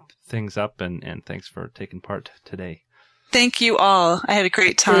to wrap things up, and thanks for taking part today. Thank you all. I had a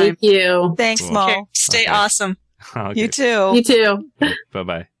great time. Thank you. Thanks, Cool. Mo. Okay. Stay awesome. Okay. You too. You too.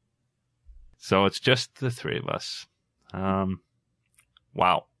 Bye-bye. So it's just the three of us.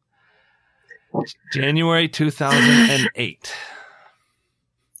 Wow. January 2008.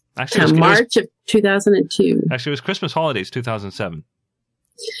 Actually, it was March of 2002. Actually, it was Christmas holidays 2007.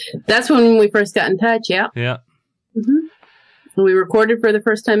 That's when we first got in touch. Yeah. Yeah. Mm-hmm. We recorded for the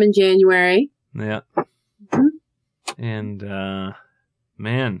first time in January. Yeah. And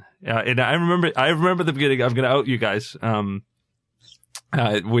man, and I remember the beginning. I'm going to out you guys.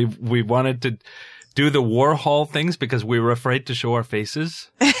 We wanted to do the Warhol things because we were afraid to show our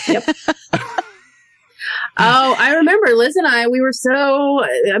faces. Yep. Oh, I remember Liz and I, we were so,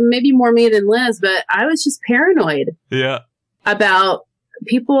 maybe more me than Liz, but I was just paranoid. Yeah. About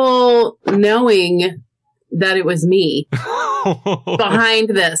people knowing that it was me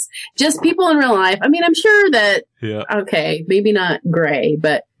behind this. Just people in real life. I mean, I'm sure that, okay, maybe not Gray,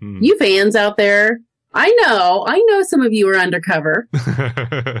 but you fans out there, I know some of you are undercover.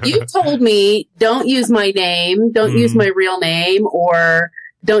 You've told me, don't use my name, don't use my real name, or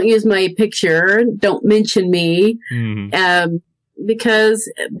don't use my picture, don't mention me,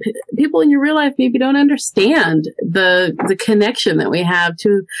 because people in your real life maybe don't understand the connection that we have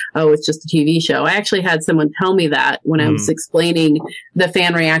to, it's just a TV show. I actually had someone tell me that when I was explaining the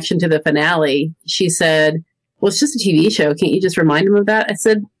fan reaction to the finale. She said, well, it's just a TV show. Can't you just remind them of that? I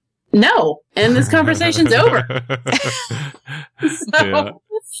said, no. And this conversation's over.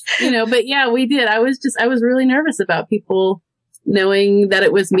 But yeah, we did. I was really nervous about people knowing that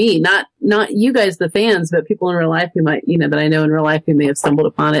it was me, not you guys, the fans, but people in real life who might, that I know in real life who may have stumbled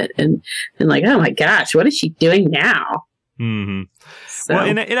upon it and like, oh my gosh, what is she doing now? Mm-hmm. So. Well,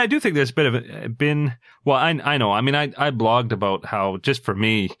 and I do think there's a bit of I know. I mean, I blogged about how, just for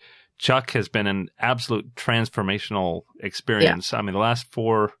me, Chuck has been an absolute transformational experience. Yeah. I mean, the last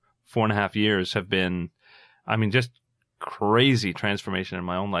four and a half years have been, just crazy transformation in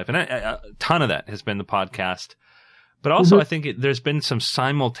my own life. And a ton of that has been the podcast. But also, I think there's been some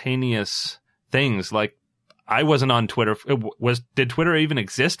simultaneous things. Like, I wasn't on Twitter. Did Twitter even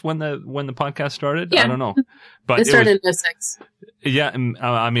exist when the podcast started? Yeah. I don't know. But it started in 2006. Yeah,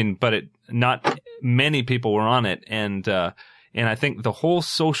 but not many people were on it, and I think the whole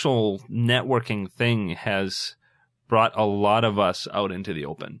social networking thing has brought a lot of us out into the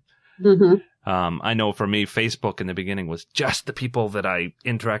open. Mm-hmm. I know for me, Facebook in the beginning was just the people that I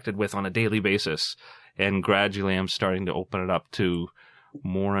interacted with on a daily basis. And gradually, I'm starting to open it up to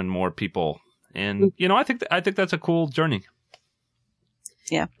more and more people, and I think that's a cool journey.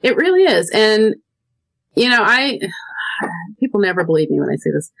 Yeah, it really is. And people never believe me when I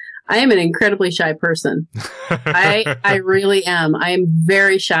say this. I am an incredibly shy person. I really am. I am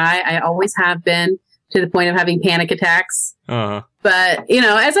very shy. I always have been, to the point of having panic attacks. Uh-huh. But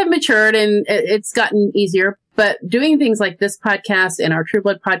as I've matured and it's gotten easier. But doing things like this podcast and our True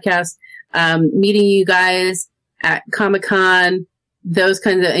Blood podcast. Meeting you guys at Comic-Con, those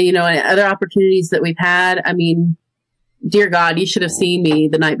kinds of, and other opportunities that we've had. I mean, dear God, you should have seen me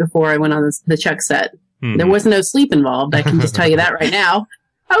the night before I went on the Chuck set. Mm-hmm. There was no sleep involved. I can just tell you that right now.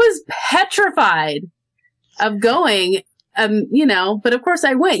 I was petrified of going, but of course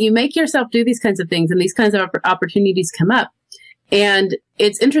I went. You make yourself do these kinds of things, and these kinds of opportunities come up. And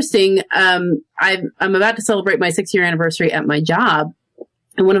it's interesting. I'm about to celebrate my 6-year anniversary at my job.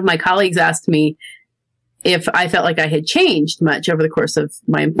 And one of my colleagues asked me if I felt like I had changed much over the course of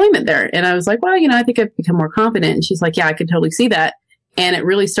my employment there. And I was like, well, I think I've become more confident. And she's like, yeah, I could totally see that. And it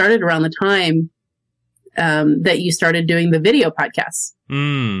really started around the time that you started doing the video podcasts.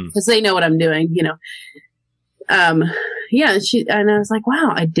 Because they know what I'm doing, and I was like,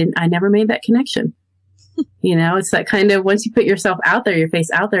 wow, I never made that connection. It's that kind of, once you put yourself out there, your face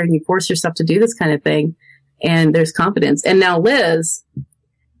out there, and you force yourself to do this kind of thing, and there's confidence. And now Liz,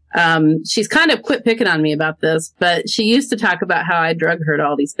 she's kind of quit picking on me about this, but she used to talk about how I drug her to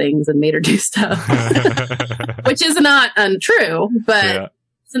all these things and made her do stuff, which is not untrue, but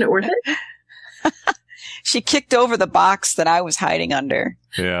isn't it worth it? She kicked over the box that I was hiding under.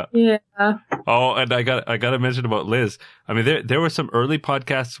 Yeah. Yeah. Oh, and I got to mention about Liz. I mean, there were some early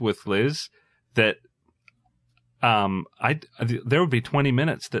podcasts with Liz that, there would be 20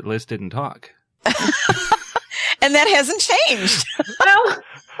 minutes that Liz didn't talk. And that hasn't changed. Well,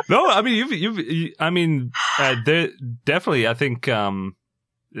 no, I mean, there definitely, I think, that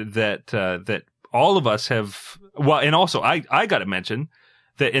all of us have, well, and also I got to mention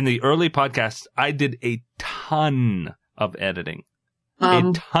that in the early podcasts, I did a ton of editing. A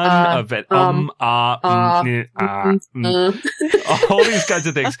ton of it. All these kinds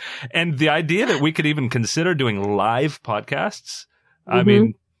of things. And the idea that we could even consider doing live podcasts, I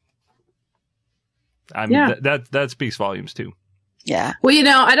mean, that speaks volumes too. Yeah. Well,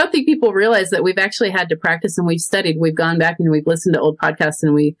 I don't think people realize that we've actually had to practice and we've studied. We've gone back and we've listened to old podcasts,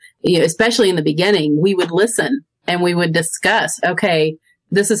 and especially in the beginning, we would listen and we would discuss, okay,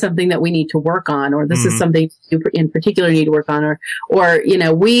 this is something that we need to work on, or this is something you in particular need to work on, or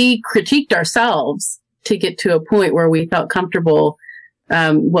we critiqued ourselves to get to a point where we felt comfortable, so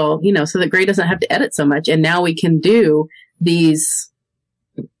that Gray doesn't have to edit so much. And now we can do these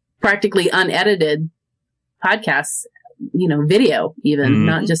practically unedited podcasts, video even,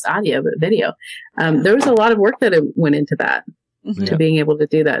 not just audio, but video. There was a lot of work that went into that, to being able to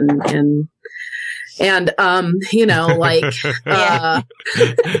do that. And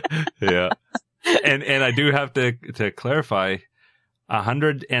yeah. And I do have to clarify,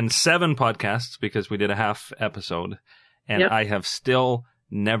 107 podcasts, because we did a half episode, and I have still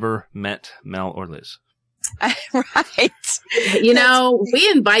never met Mel or Liz. Right. We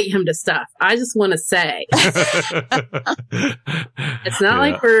invite him to stuff. I just want to say, it's not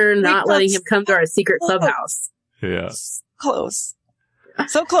like we're not letting him come to our secret clubhouse. Yeah. Close.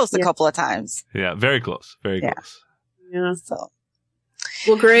 So close a couple of times. Yeah, very close. Very close. Yeah. So,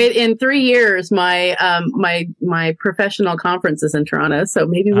 well, great. In 3 years, my professional conference is in Toronto, so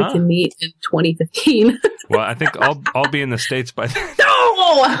maybe we can meet in 2015. Well, I think I'll be in the States by then.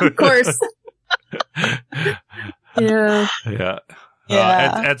 No, of course. Yeah. Yeah.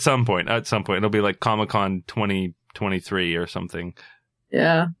 At some point, it'll be like Comic-Con 2023 or something.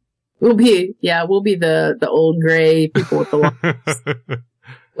 Yeah. We'll be the old gray people with the long.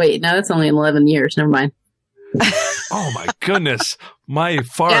 Wait, no, that's only in 11 years. Never mind. Oh my goodness. My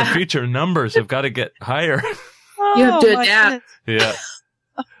far future numbers have got to get higher. You have to adapt. Yeah.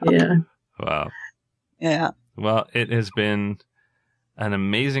 Yeah. Wow. Yeah. Well, it has been an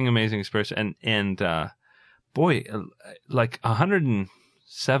amazing experience. And boy, like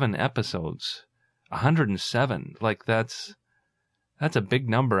 107 episodes, 107, like that's a big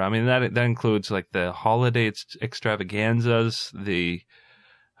number. I mean, that includes like the holiday extravaganzas, the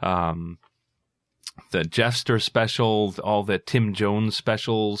Jeffster special, all the Tim Jones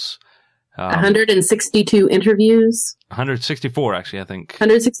specials. 162 interviews. 164, actually, I think.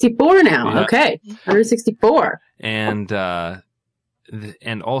 164 now. Yeah. Okay, 164. And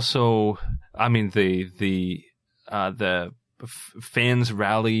also, I mean, the fans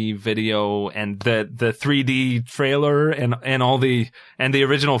rally video and the 3D trailer and all the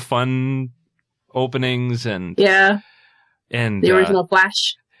original fun openings and the original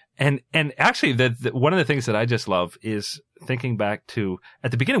Flash. And actually, one of the things that I just love is thinking back to at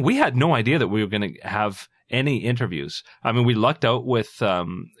the beginning, we had no idea that we were going to have any interviews. I mean, we lucked out with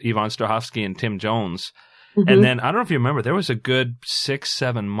Yvonne Strahovski and Tim Jones. And then I don't know if you remember, there was a good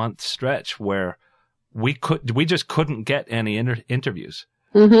 6-7 month stretch where we just couldn't get any interviews.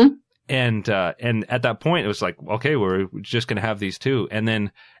 And at that point it was like, okay, we're just going to have these two. And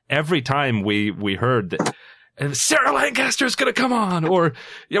then every time we heard that Sarah Lancaster's going to come on, or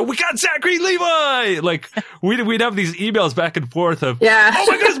we got Zachary Levi, like we'd have these emails back and forth of, oh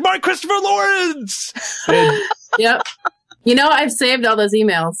my goodness, Mark Christopher Lawrence. And, yep. I've saved all those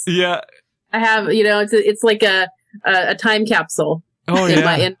emails. Yeah. I have, it's like a time capsule in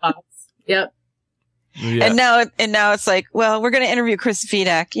my inbox. Yep. Yeah. And now it's like, well, we're going to interview Chris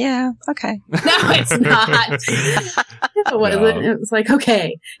Vidak. Yeah. Okay. No, it's not. It was like,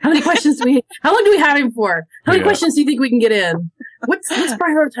 okay, how long do we have him for? How many questions do you think we can get in? Let's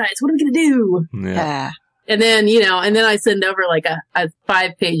prioritize. What are we going to do? Yeah. And then, and then I send over like a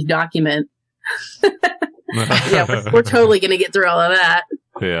 5-page document. We're totally going to get through all of that.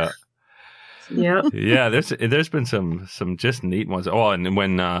 Yeah. Yep. Yeah. There's been some just neat ones. Oh, and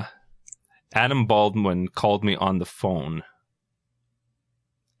when, Adam Baldwin called me on the phone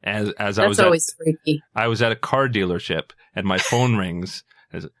as I was always freaky. I was at a car dealership and my phone rings.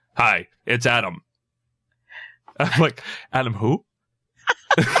 Hi, it's Adam. I'm like, Adam who?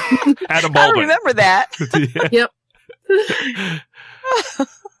 Adam Baldwin. I remember that. Yep.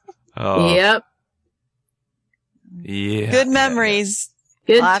 Oh. Yep. Yeah. Good memories.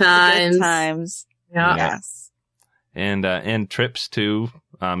 Good Lots times. of good times. Yeah. Yes. And trips too.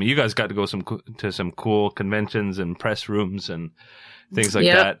 You guys got to go to some cool conventions and press rooms and things like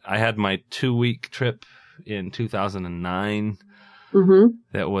that. I had my 2-week trip in 2009.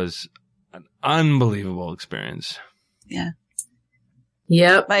 That was an unbelievable experience. Yeah.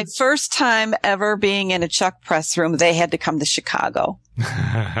 Yep. My first time ever being in a Chuck press room, they had to come to Chicago.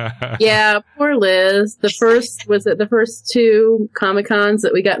 Yeah, poor Liz. The first 2 Comic-Cons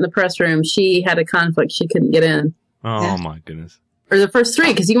that we got in the press room, she had a conflict. She couldn't get in. Oh my goodness. Or the first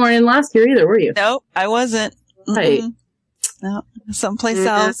 3, because you weren't in last year either, were you? Nope, I wasn't. Right. No, someplace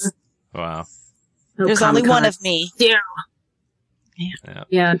else. Wow. There's only one of me. Yeah.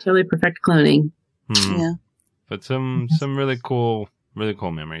 Yeah, totally perfect cloning. Yeah. But some really cool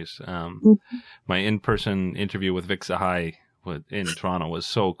memories. My in-person interview with Vic Sahai in Toronto was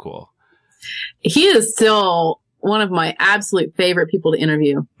so cool. He is still one of my absolute favorite people to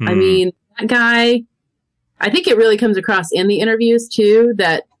interview. I mean, that guy, I think it really comes across in the interviews too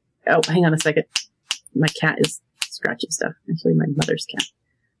that, oh, hang on a second. My cat is scratching stuff. Actually, my mother's cat.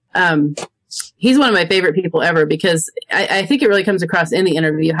 He's one of my favorite people ever because I think it really comes across in the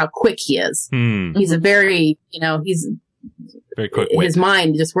interview how quick he is. He's a very, he's very quick. His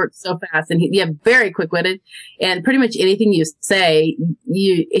mind just works so fast, and very quick witted. And pretty much anything you say,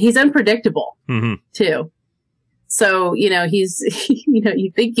 he's unpredictable too. So he's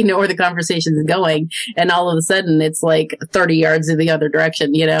you think you know where the conversation is going, and all of a sudden it's like 30 yards in the other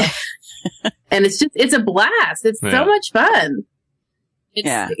direction. And it's a blast. It's so much fun.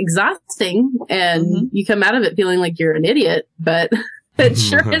 It's exhausting, and you come out of it feeling like you're an idiot, but it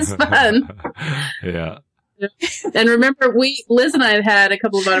sure is fun. Yeah. And remember, Liz and I have had a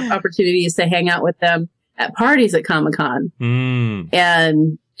couple of opportunities to hang out with them at parties at Comic-Con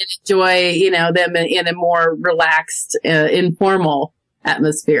and enjoy, them in a more relaxed, informal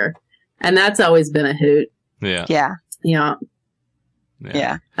atmosphere. And that's always been a hoot. Yeah. Yeah. Yeah.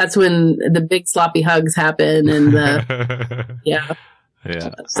 Yeah. That's when the big sloppy hugs happen and the, Yeah.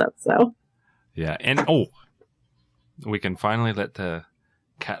 So. Yeah. And, we can finally let the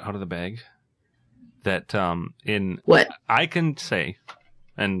cat out of the bag. That, what? I can say,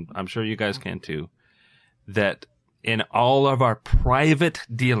 and I'm sure you guys can too, that in all of our private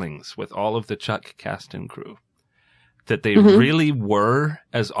dealings with all of the Chuck cast and crew, that they really were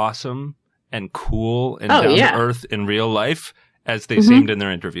as awesome and cool and down to earth in real life as they seemed in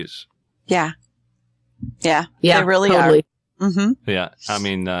their interviews. Yeah. Yeah. Yeah. They really totally. are. Mm-hmm. Yeah. I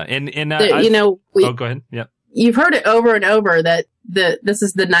mean, go ahead. Yeah. You've heard it over and over that this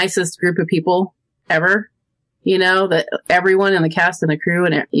is the nicest group of people ever, that everyone in the cast and the crew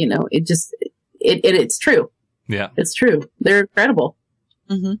and, it's true. Yeah. It's true. They're incredible.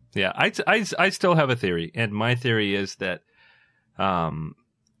 Mm-hmm. Yeah. I still have a theory, and my theory is that,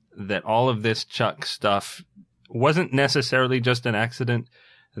 that all of this Chuck stuff wasn't necessarily just an accident,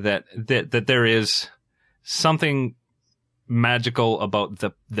 that there is something magical about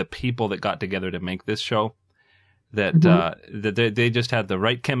the people that got together to make this show. That they just had the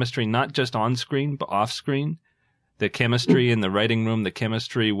right chemistry, not just on screen but off screen. The chemistry in the writing room, the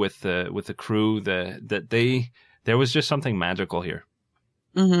chemistry with the crew, there was just something magical here.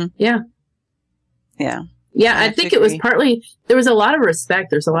 Mm-hmm. Yeah. Yeah. Yeah, I think it was partly there was a lot of respect.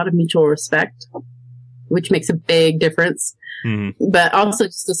 There's a lot of mutual respect, which makes a big difference. But also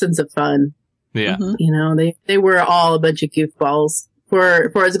just a sense of fun. Yeah. They were all a bunch of goofballs.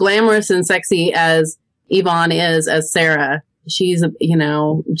 For as glamorous and sexy as Yvonne is as Sarah, she's,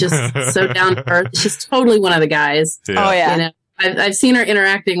 just so down to earth. She's totally one of the guys. Yeah. Oh, yeah. I've seen her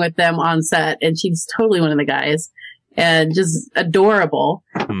interacting with them on set, and she's totally one of the guys. And just adorable,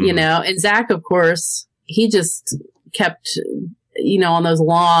 And Zach, of course, he just kept, on those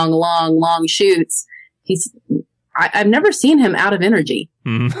long shoots. I've never seen him out of energy.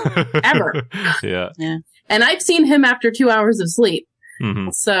 Ever. Yeah. And I've seen him after 2 hours of sleep.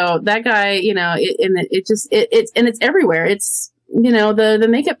 So that guy, it's everywhere. It's, the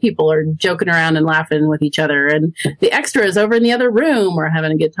makeup people are joking around and laughing with each other, and the extras over in the other room are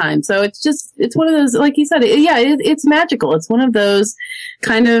having a good time. So it's one of those, like you said, it's magical. It's one of those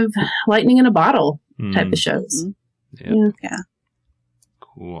kind of lightning in a bottle type of shows. Yeah.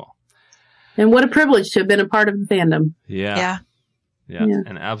 Cool. And what a privilege to have been a part of the fandom. Yeah.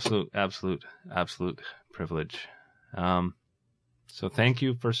 An absolute privilege. So thank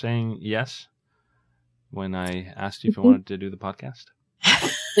you for saying yes when I asked you if you wanted to do the podcast.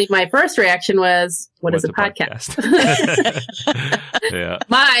 My first reaction was, what is a podcast? Yeah.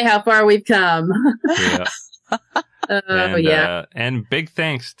 My, how far we've come. Yeah. Yeah. And big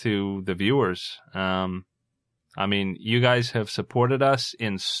thanks to the viewers. I mean, you guys have supported us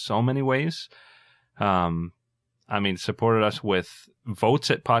in so many ways. Supported us with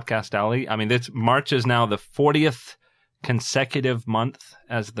votes at Podcast Alley. I mean, March is now the 40th consecutive month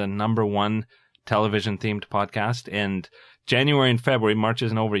as the #1 television-themed podcast. And January and February, March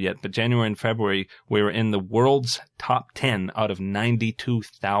isn't over yet, but January and February, we were in the world's top 10 out of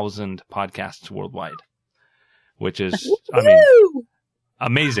 92,000 podcasts worldwide, which is,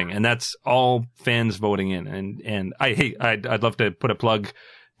 amazing. And that's all fans voting in. And I'd love to put a plug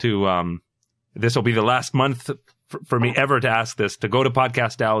to, this will be the last month for me ever to ask this, to go to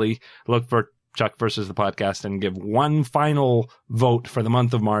Podcast Alley, look for Chuck versus the podcast, and give one final vote for the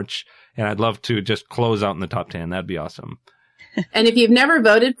month of March. And I'd love to just close out in the top 10. That'd be awesome. And if you've never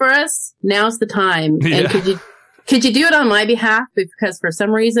voted for us, now's the time. Yeah. And could you do it on my behalf? Because for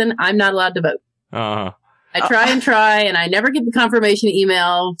some reason, I'm not allowed to vote. Uh-huh. I try, and I never get the confirmation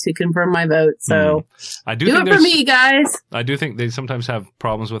email to confirm my vote. So I do it for me, guys. I do think they sometimes have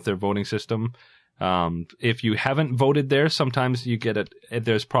problems with their voting system. If you haven't voted there, sometimes you get it.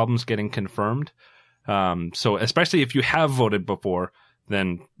 There's problems getting confirmed. So especially if you have voted before,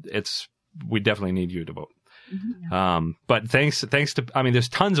 then we definitely need you to vote. Mm-hmm. But thanks to, I mean, there's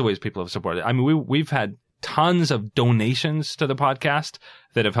tons of ways people have supported. I mean, we've had tons of donations to the podcast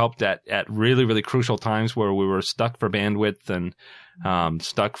that have helped at really, really crucial times where we were stuck for bandwidth and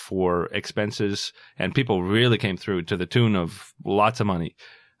stuck for expenses, and people really came through to the tune of lots of money.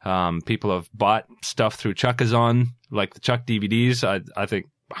 People have bought stuff through Chuckazon, like the Chuck DVDs. I think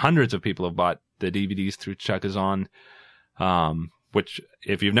hundreds of people have bought the DVDs through Chuckazon, which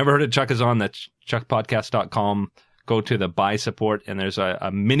if you've never heard of Chuckazon, that's chuckpodcast.com. Go to the buy support, and there's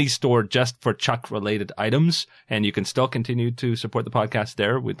a mini store just for Chuck related items, and you can still continue to support the podcast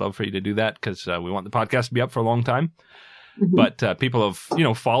there. We'd love for you to do that because we want the podcast to be up for a long time. Mm-hmm. But people have,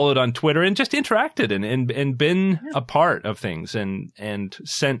 followed on Twitter and just interacted and been a part of things and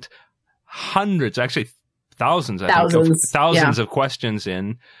sent hundreds, actually thousands of questions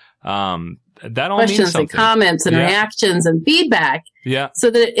in. That all questions means something. And comments and reactions and feedback. Yeah. So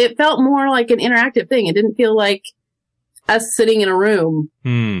that it felt more like an interactive thing. It didn't feel like us sitting in a room.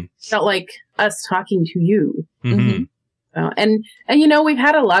 It felt like us talking to you. Mm-hmm. And we've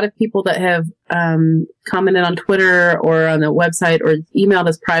had a lot of people that have commented on Twitter or on the website or emailed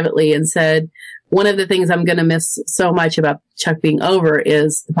us privately and said, one of the things I'm going to miss so much about Chuck being over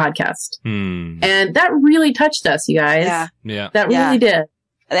is the podcast. And that really touched us, you guys. Yeah. That really did.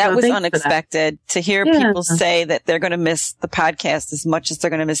 That was unexpected to hear people say that they're going to miss the podcast as much as they're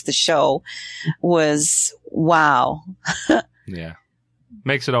going to miss the show. Was wow. Yeah.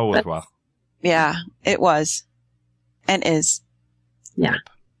 Makes it all worthwhile. Yeah, it was. And is. Yeah. Yep.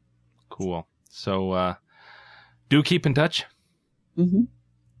 Cool. So, do keep in touch. Mm-hmm.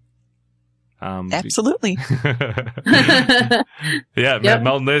 Absolutely.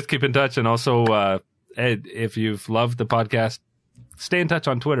 Melton, let's keep in touch. And also, Ed, if you've loved the podcast, stay in touch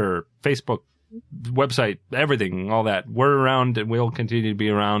on Twitter, Facebook, website, everything, all that. We're around, and we'll continue to be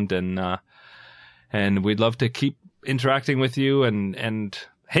around, and we'd love to keep interacting with you. And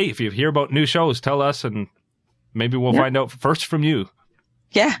hey, if you hear about new shows, tell us, and maybe we'll find out first from you.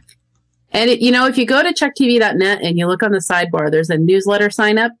 Yeah. And if you go to chucktv.net and you look on the sidebar, there's a newsletter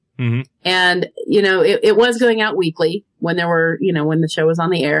sign up. Mm-hmm. And it was going out weekly when when the show was on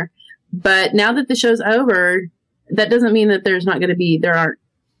the air. But now that the show's over, that doesn't mean that there aren't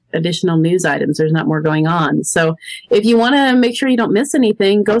additional news items. There's not more going on. So if you want to make sure you don't miss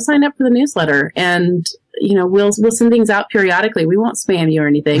anything, go sign up for the newsletter, and we'll send things out periodically. We won't spam you or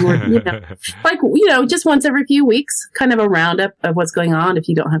anything. We're, just once every few weeks, kind of a roundup of what's going on. If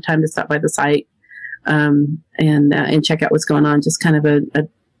you don't have time to stop by the site and check out what's going on, just kind of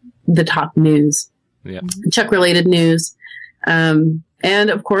the top news, Chuck related news, and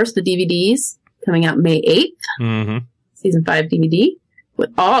of course the DVDs coming out May 8th, season 5 DVD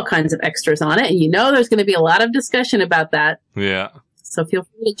with all kinds of extras on it. And there's going to be a lot of discussion about that. Yeah. So feel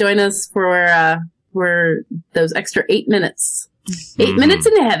free to join us for those extra 8 minutes. 8 minutes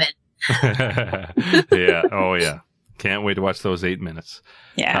in heaven. Yeah. Oh, yeah. Can't wait to watch those 8 minutes.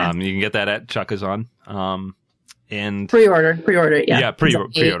 Yeah. You can get that at Chuckazon. And pre-order. Yeah. Yeah. Pre-order.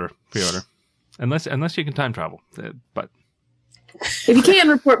 Unless you can time travel, but. If you can,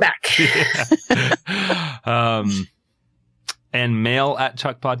 report back. And mail at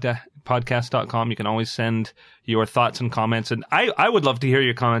chuckpodcast.com. You can always send your thoughts and comments. And I would love to hear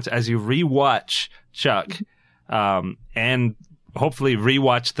your comments as you rewatch Chuck, and hopefully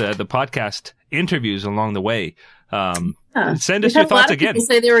rewatch the podcast interviews along the way. Send us your thoughts again. People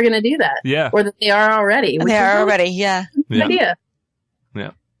say they were going to do that. Yeah. Or that they are already. They are already, yeah. Good idea.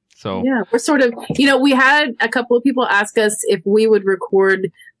 Yeah. So yeah, we're sort of, we had a couple of people ask us if we would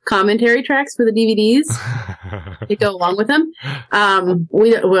record commentary tracks for the DVDs to go along with them. That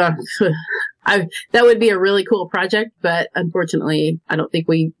would be a really cool project, but unfortunately, I don't think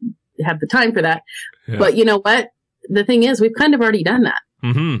we have the time for that. Yeah. But you know what? The thing is, we've kind of already done that.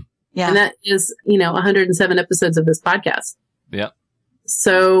 Mm-hmm. Yeah. And that is, 107 episodes of this podcast. Yeah.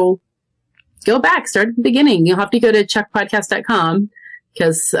 So go back, start at the beginning. You'll have to go to chuckpodcast.com.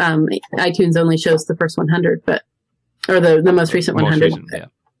 Because iTunes only shows the first 100, or the most recent 100.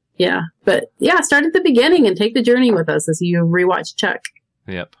 Yeah. But start at the beginning and take the journey with us as you rewatch Chuck.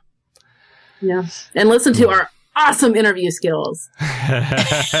 Yep. Yeah. And listen to awesome interview skills.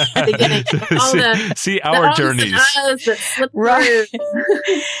 At the beginning, see our journeys. Right.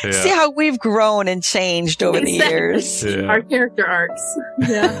 Yeah. See how we've grown and changed over the years. Yeah. Our character arcs.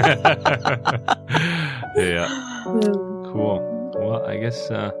 Yeah. Yeah. Cool. Well, I guess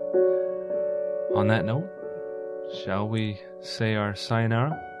on that note, shall we say our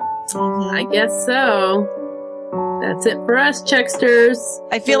sayonara? I guess so. That's it for us, Chucksters.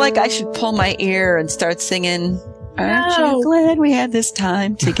 I feel like I should pull my ear and start singing, "Aren't you glad we had this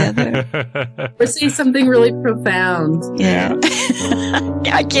time together?" Or say something really profound. Yeah.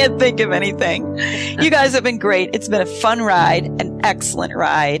 I can't think of anything. You guys have been great. It's been a fun ride, an excellent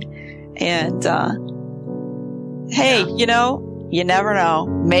ride. And, hey, you know, you never know.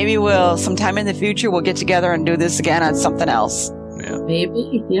 Maybe sometime in the future, we'll get together and do this again on something else. Yeah.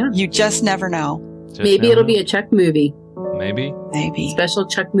 Maybe, yeah. You just never know. Maybe it'll be a Chuck movie. Maybe. Special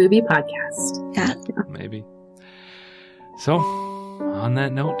Chuck movie podcast. Yeah. Maybe. So, on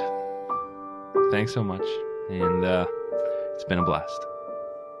that note, thanks so much. And it's been a blast.